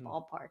big Mhm.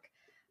 ballpark.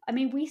 I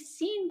mean, we've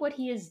seen what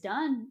he has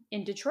done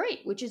in Detroit,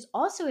 which is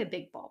also a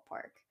big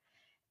ballpark.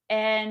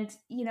 And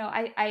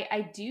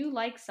I do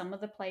like some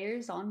of the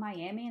players on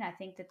Miami, and I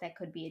think that that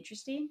could be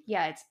interesting.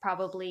 Yeah,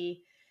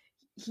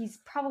 he's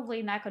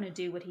probably not going to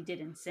do what he did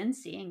in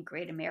Cincy in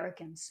Great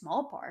American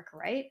Small Park,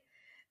 right?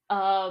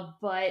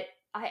 But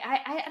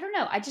I don't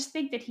know. I just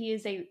think that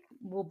he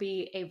will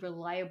be a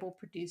reliable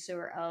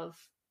producer of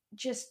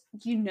just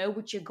you know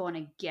what you're going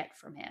to get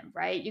from him,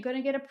 right? You're going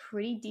to get a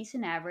pretty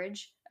decent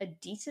average, a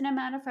decent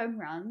amount of home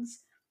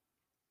runs,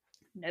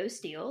 no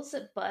steals.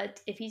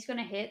 But if he's going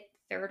to hit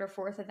third or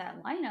fourth of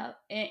that lineup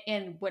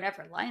in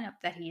whatever lineup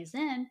that he's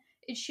in,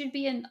 it should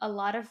be in a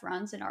lot of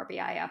runs and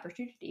RBI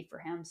opportunity for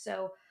him.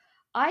 So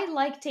I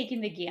like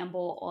taking the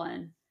gamble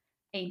on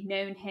a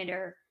known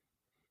hitter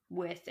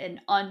with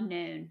an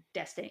unknown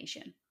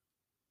destination.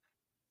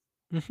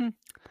 Mm-hmm.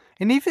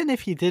 And even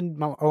if he did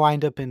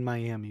wind up in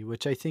Miami,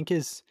 which I think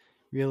is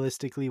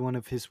realistically one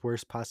of his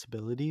worst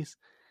possibilities,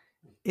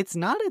 it's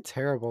not a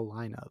terrible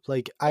lineup.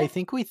 Like, I Yeah.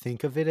 think we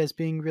think of it as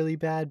being really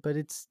bad, but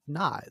it's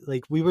not.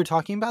 Like, we were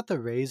talking about the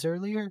Rays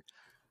earlier.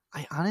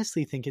 I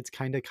honestly think it's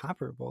kind of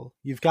comparable.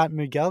 You've got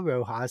Miguel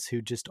Rojas,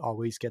 who just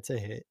always gets a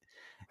hit.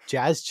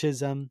 Jazz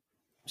Chisholm,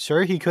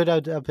 sure, he could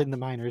end up in the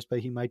minors, but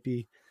he might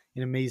be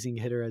an amazing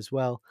hitter as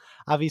well.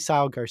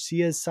 Avisal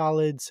Garcia is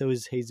solid, so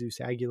is Jesus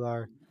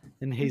Aguilar.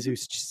 And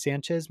Jesus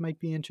Sanchez might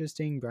be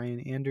interesting.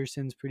 Brian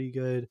Anderson's pretty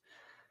good.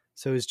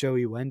 So is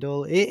Joey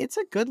Wendell. It's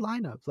a good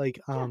lineup. Like,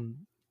 Yeah.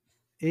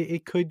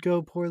 it could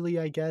go poorly,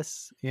 I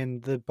guess,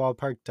 and the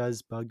ballpark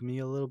does bug me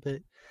a little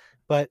bit.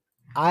 But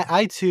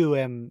I too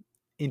am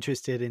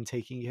interested in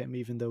taking him,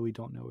 even though we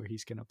don't know where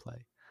he's going to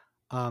play.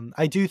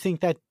 I do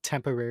think that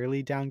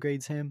temporarily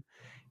downgrades him,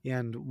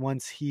 and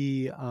once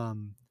he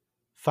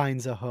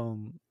finds a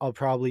home, I'll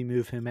probably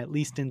move him at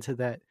least into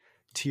that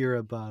tier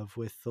above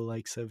with the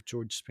likes of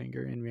George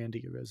Springer and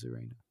Randy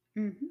Arozarena.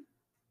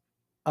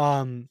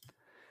 Mm-hmm.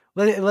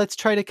 Let's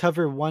try to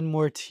cover one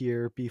more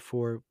tier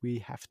before we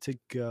have to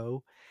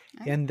go,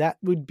 Right. and that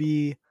would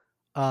be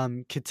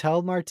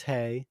Ketel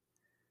Marte,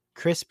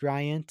 Chris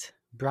Bryant,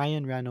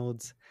 Brian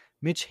Reynolds,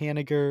 Mitch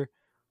Haniger,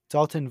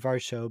 Dalton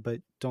Varsho,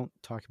 but don't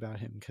talk about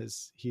him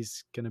because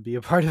he's going to be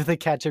a part of the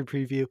catcher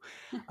preview.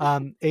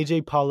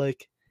 AJ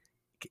Pollock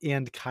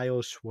and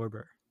Kyle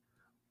Schwarber.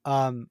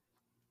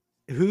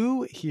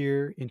 Who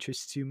here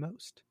interests you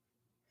most?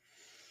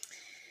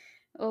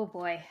 Oh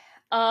boy.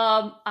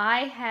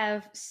 I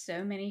have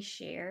so many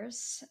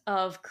shares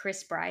of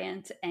Chris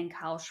Bryant and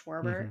Kyle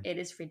Schwarber. Mm-hmm. It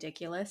is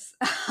ridiculous.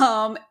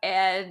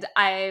 And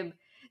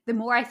the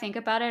more I think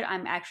about it,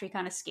 I'm actually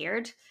kind of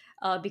scared.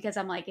 Because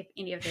I'm like, if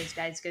any of those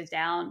guys goes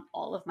down,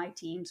 all of my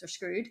teams are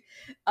screwed.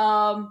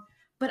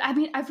 But I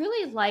mean, I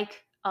really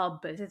like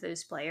both of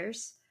those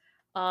players.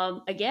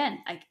 Again,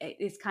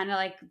 it's kind of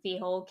like the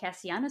whole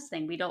Castellanos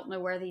thing. We don't know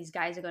where these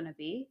guys are going to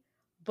be,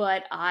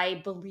 but I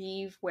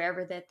believe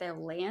wherever that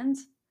they'll land,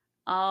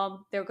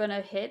 they're going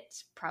to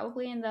hit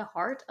probably in the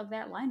heart of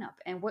that lineup.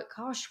 And what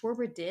Kyle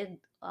Schwarber did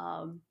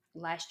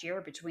last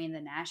year between the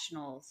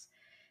Nationals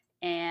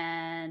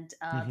and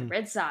the Mm-hmm.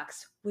 Red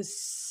Sox was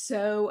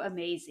so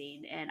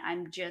amazing. And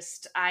I'm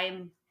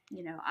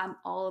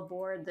all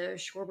aboard the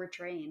Schwarber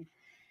train.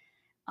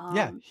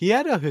 Yeah, Um, he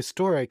had a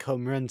historic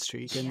home run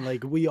streak, and yeah,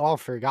 like we all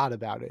forgot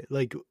about it.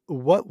 Like,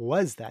 what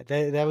was that?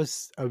 That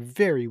was a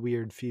very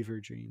weird fever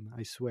dream,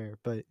 I swear.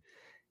 But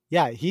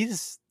yeah,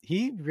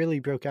 he really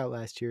broke out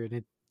last year, and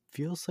it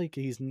feels like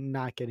he's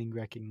not getting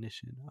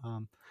recognition.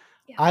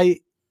 yeah,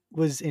 I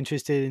was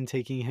interested in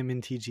taking him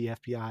in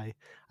TGFBI.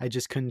 I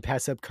just couldn't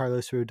pass up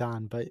Carlos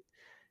Rodon, but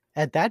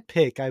at that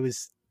pick, I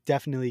was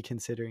definitely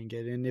considering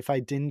it. And if I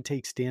didn't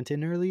take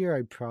Stanton earlier,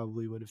 I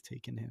probably would have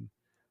taken him.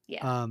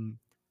 yeah. Um,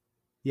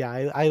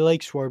 yeah, I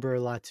like Schwarber a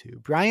lot too.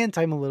 Bryant,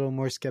 I'm a little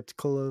more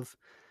skeptical of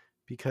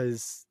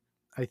because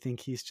I think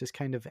he's just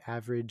kind of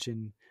average,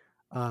 and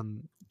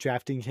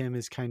drafting him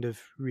is kind of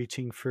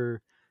reaching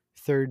for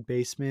third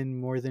baseman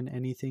more than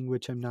anything,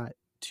 which I'm not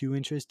too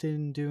interested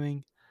in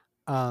doing.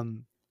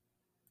 Um,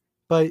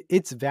 but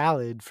it's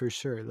valid for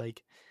sure.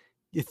 Like,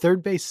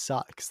 third base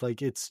sucks.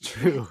 Like, it's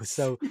true. Yes.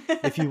 So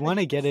if you want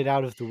to get it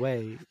out of the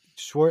way,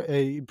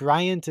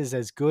 Bryant is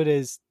as good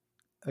as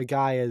a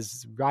guy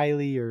as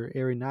Riley or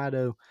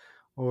Arenado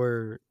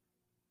or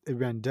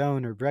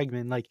Rendon or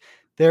Bregman. Like,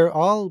 they're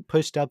all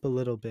pushed up a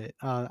little bit.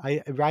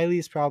 Riley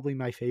is probably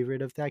my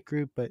favorite of that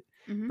group, but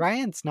Hmm.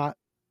 Bryant's not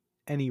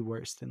any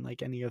worse than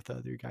like any of the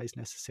other guys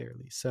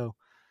necessarily. So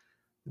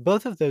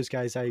both of those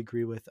guys I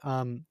agree with.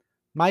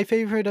 My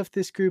favorite of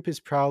this group is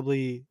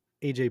probably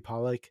AJ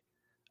Pollock.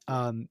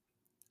 Um,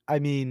 I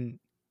mean,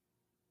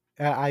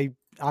 I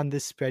on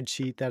this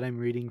spreadsheet that I'm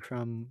reading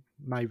from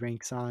my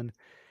ranks on,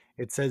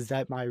 it says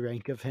that my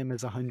rank of him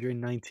is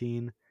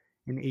 119,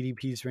 and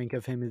ADP's rank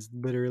of him is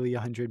literally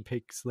 100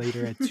 picks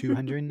later at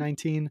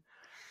 219.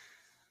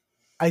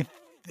 I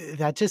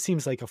That just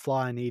seems like a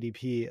flaw in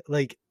ADP.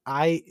 Like,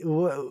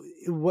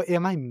 what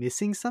am I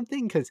missing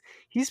something? Because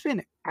he's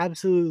been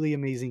absolutely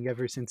amazing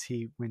ever since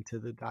he went to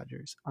the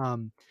Dodgers.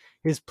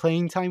 His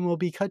playing time will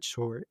be cut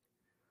short,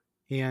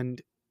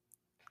 and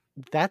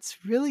that's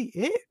really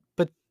it.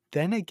 But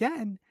then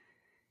again,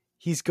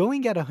 he's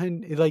going at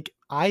 100. Like,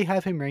 I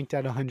have him ranked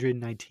at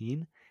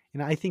 119,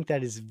 and I think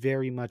that is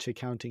very much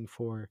accounting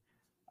for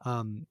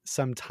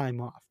some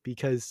time off,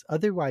 because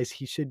otherwise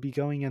he should be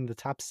going in the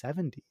top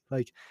 70.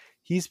 Like,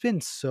 he's been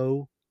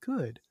so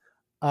good.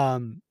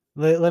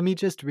 Let me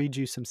just read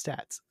you some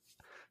stats.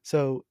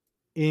 So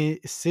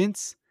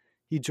since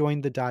he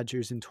joined the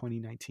Dodgers in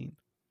 2019.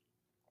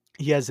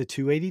 He has a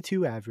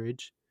 282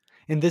 average,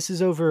 and this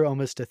is over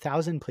almost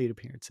 1,000 plate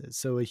appearances,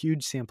 so a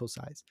huge sample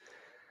size.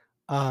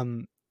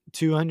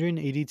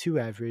 282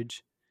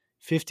 average,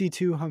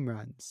 52 home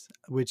runs,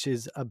 which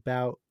is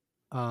about,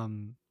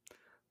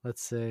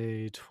 let's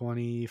say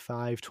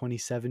 25,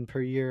 27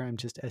 per year. I'm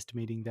just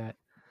estimating that.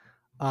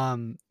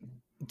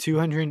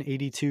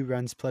 282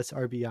 runs plus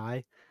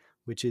RBI,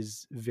 which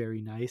is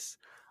very nice.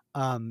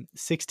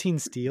 16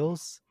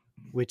 steals,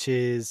 which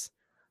is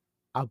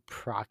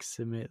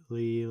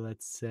approximately,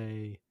 let's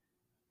say,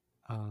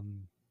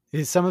 one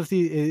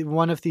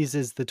of these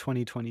is the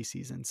 2020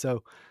 season.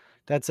 So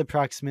that's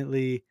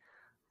approximately,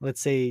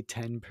 let's say,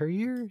 10 per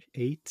year,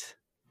 8.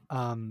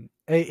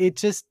 It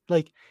just,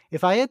 like,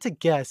 if I had to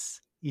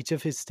guess each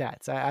of his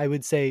stats, I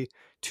would say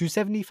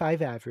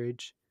 275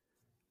 average,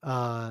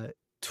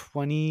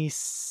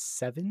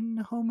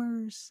 27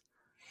 homers,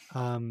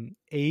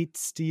 8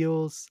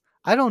 steals.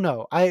 I don't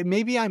know.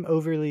 Maybe I'm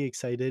overly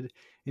excited,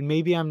 and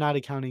maybe I'm not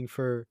accounting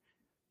for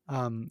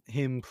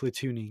him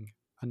platooning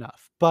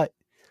enough. But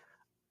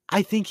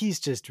I think he's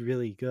just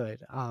really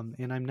good.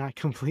 And I'm not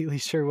completely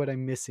sure what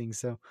I'm missing.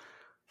 So,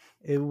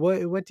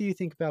 what do you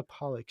think about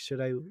Pollock?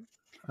 Should I,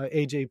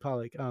 AJ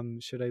Pollock?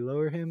 Should I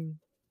lower him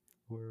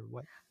or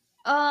what?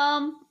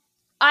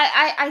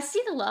 I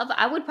see the love.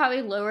 I would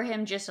probably lower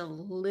him just a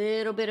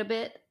little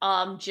bit,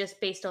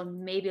 just based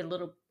on maybe a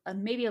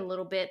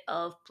little bit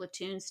of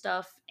platoon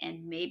stuff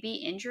and maybe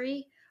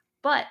injury.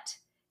 But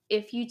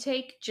if you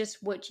take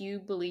just what you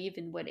believe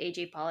in what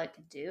AJ Pollock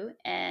can do,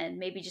 and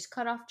maybe just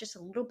cut off just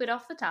a little bit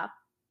off the top,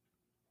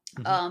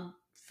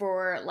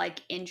 for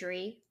like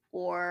injury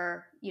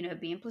or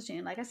being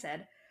platoon, like I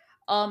said,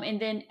 and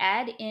then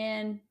add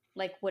in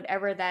like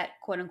whatever that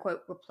quote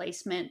unquote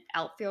replacement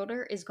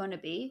outfielder is going to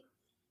be.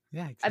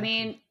 Yeah, I exactly.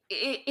 mean,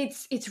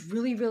 it's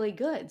really, really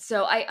good.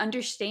 So I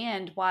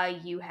understand why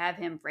you have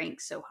him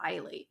ranked so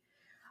highly.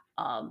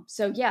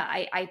 So yeah,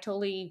 I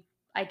totally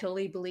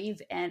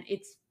believe, and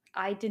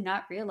I did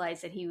not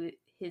realize that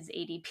his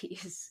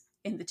ADP is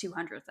in the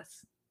 200th.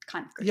 That's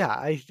kind of crazy.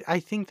 Yeah, I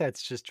think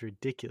that's just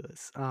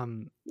ridiculous.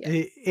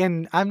 Yeah.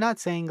 And I'm not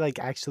saying like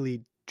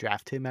actually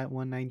draft him at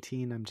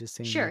 119. I'm just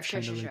saying Sure, that's sure,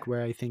 kind of sure, like sure.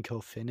 where I think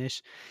he'll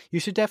finish. You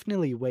should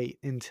definitely wait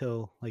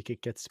until like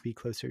it gets to be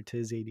closer to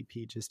his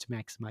ADP just to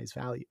maximize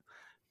value.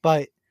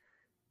 But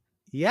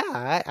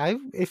yeah,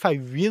 if I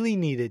really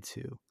needed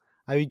to,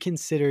 I would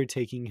consider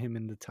taking him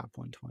in the top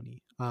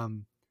 120.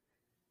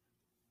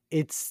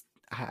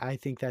 I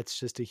think that's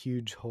just a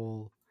huge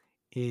hole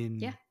Yeah.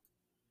 in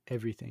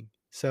everything.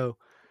 So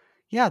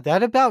yeah,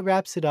 that about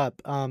wraps it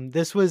up.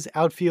 This was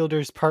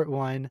Outfielders Part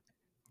 1.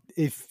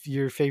 If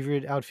your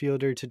favorite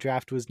outfielder to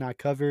draft was not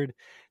covered,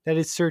 that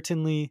is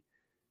certainly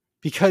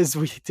because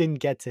we didn't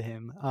get to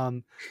him.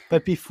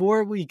 But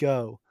before we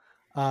go,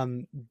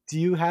 do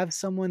you have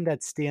someone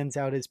that stands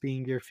out as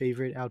being your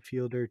favorite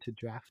outfielder to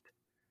draft?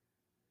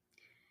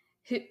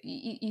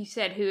 You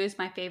said who is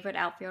my favorite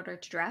outfielder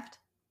to draft?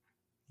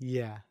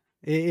 Yeah,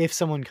 if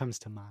someone comes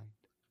to mind.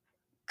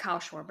 Kyle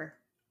Schwarber.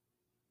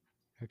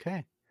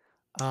 Okay.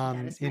 That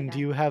is my And do guy.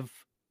 you have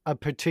a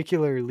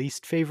particular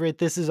least favorite?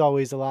 This is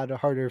always a lot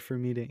harder for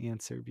me to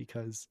answer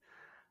because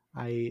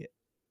I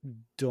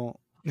don't.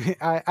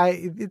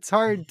 It's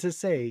hard to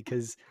say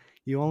because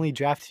you only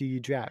draft who you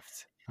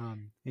draft,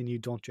 and you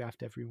don't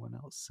draft everyone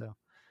else. So,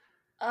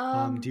 do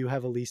Um, you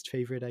have a least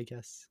favorite? I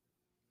guess.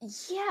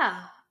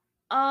 yeah.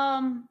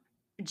 Um,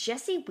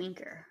 Jesse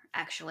Winker,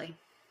 actually.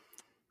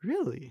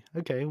 Really?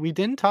 Okay. We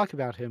didn't talk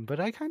about him,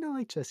 but I kind of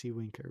like Jesse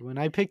Winker. When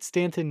I picked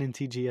Stanton in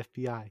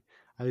TGFBI,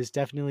 I was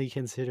definitely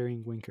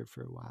considering Winker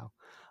for a while.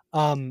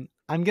 I'm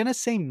gonna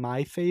say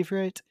my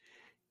favorite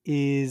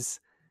is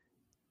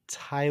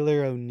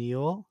Tyler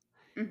O'Neill,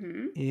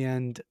 Mm-hmm.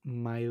 and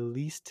my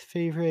least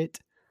favorite,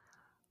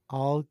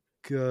 I'll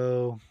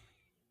go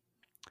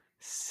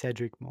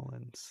Cedric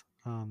Mullins.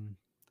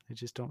 I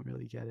just don't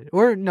really get it.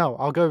 Or no,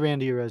 I'll go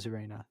Randy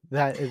Arozarena.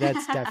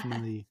 That's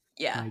definitely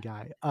Yeah. my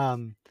guy.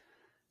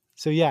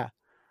 So yeah.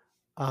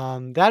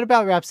 That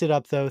about wraps it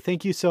up though.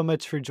 Thank you so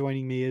much for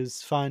joining me. It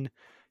was fun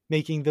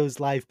making those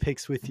live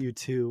picks with you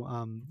too.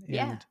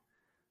 Yeah. And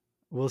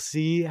we'll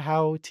see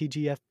how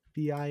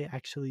TGFBI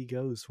actually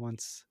goes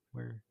once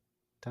we're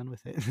done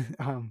with it.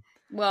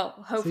 Well,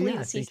 So hopefully the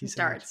yeah, thank you season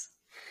so much.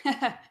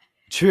 starts.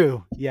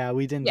 True. Yeah,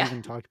 we didn't Yeah.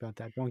 even talk about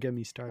that. Don't get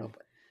me Oh, started.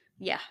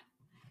 yeah.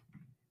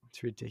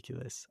 It's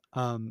ridiculous.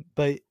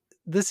 But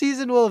the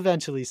season will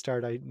eventually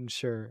start, I'm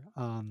sure.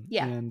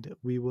 Yeah. And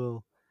we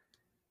will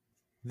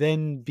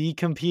then be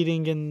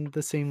competing in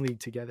the same league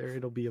together.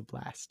 It'll be a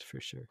blast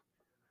for sure.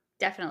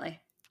 Definitely.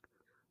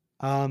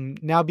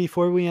 Now,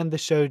 before we end the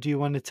show, do you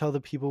want to tell the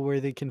people where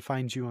they can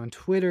find you on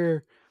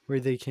Twitter, where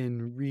they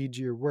can read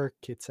your work,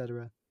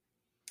 etc.?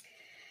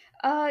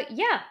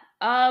 Yeah.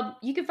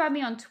 You can find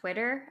me on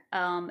Twitter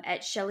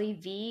at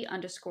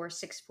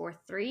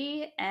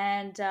ShellyV_643.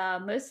 And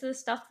most of the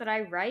stuff that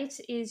I write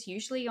is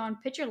usually on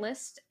Pitcher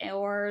List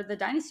or the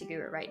Dynasty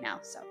Guru right now.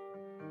 So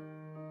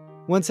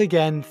Once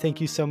again, thank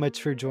you so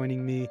much for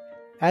joining me.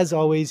 As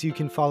always, you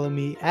can follow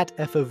me at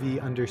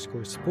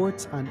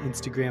FOV_sports on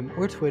Instagram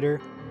or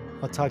Twitter.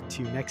 I'll talk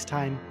to you next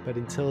time, but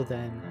until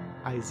then,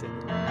 Eisen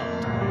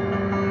out.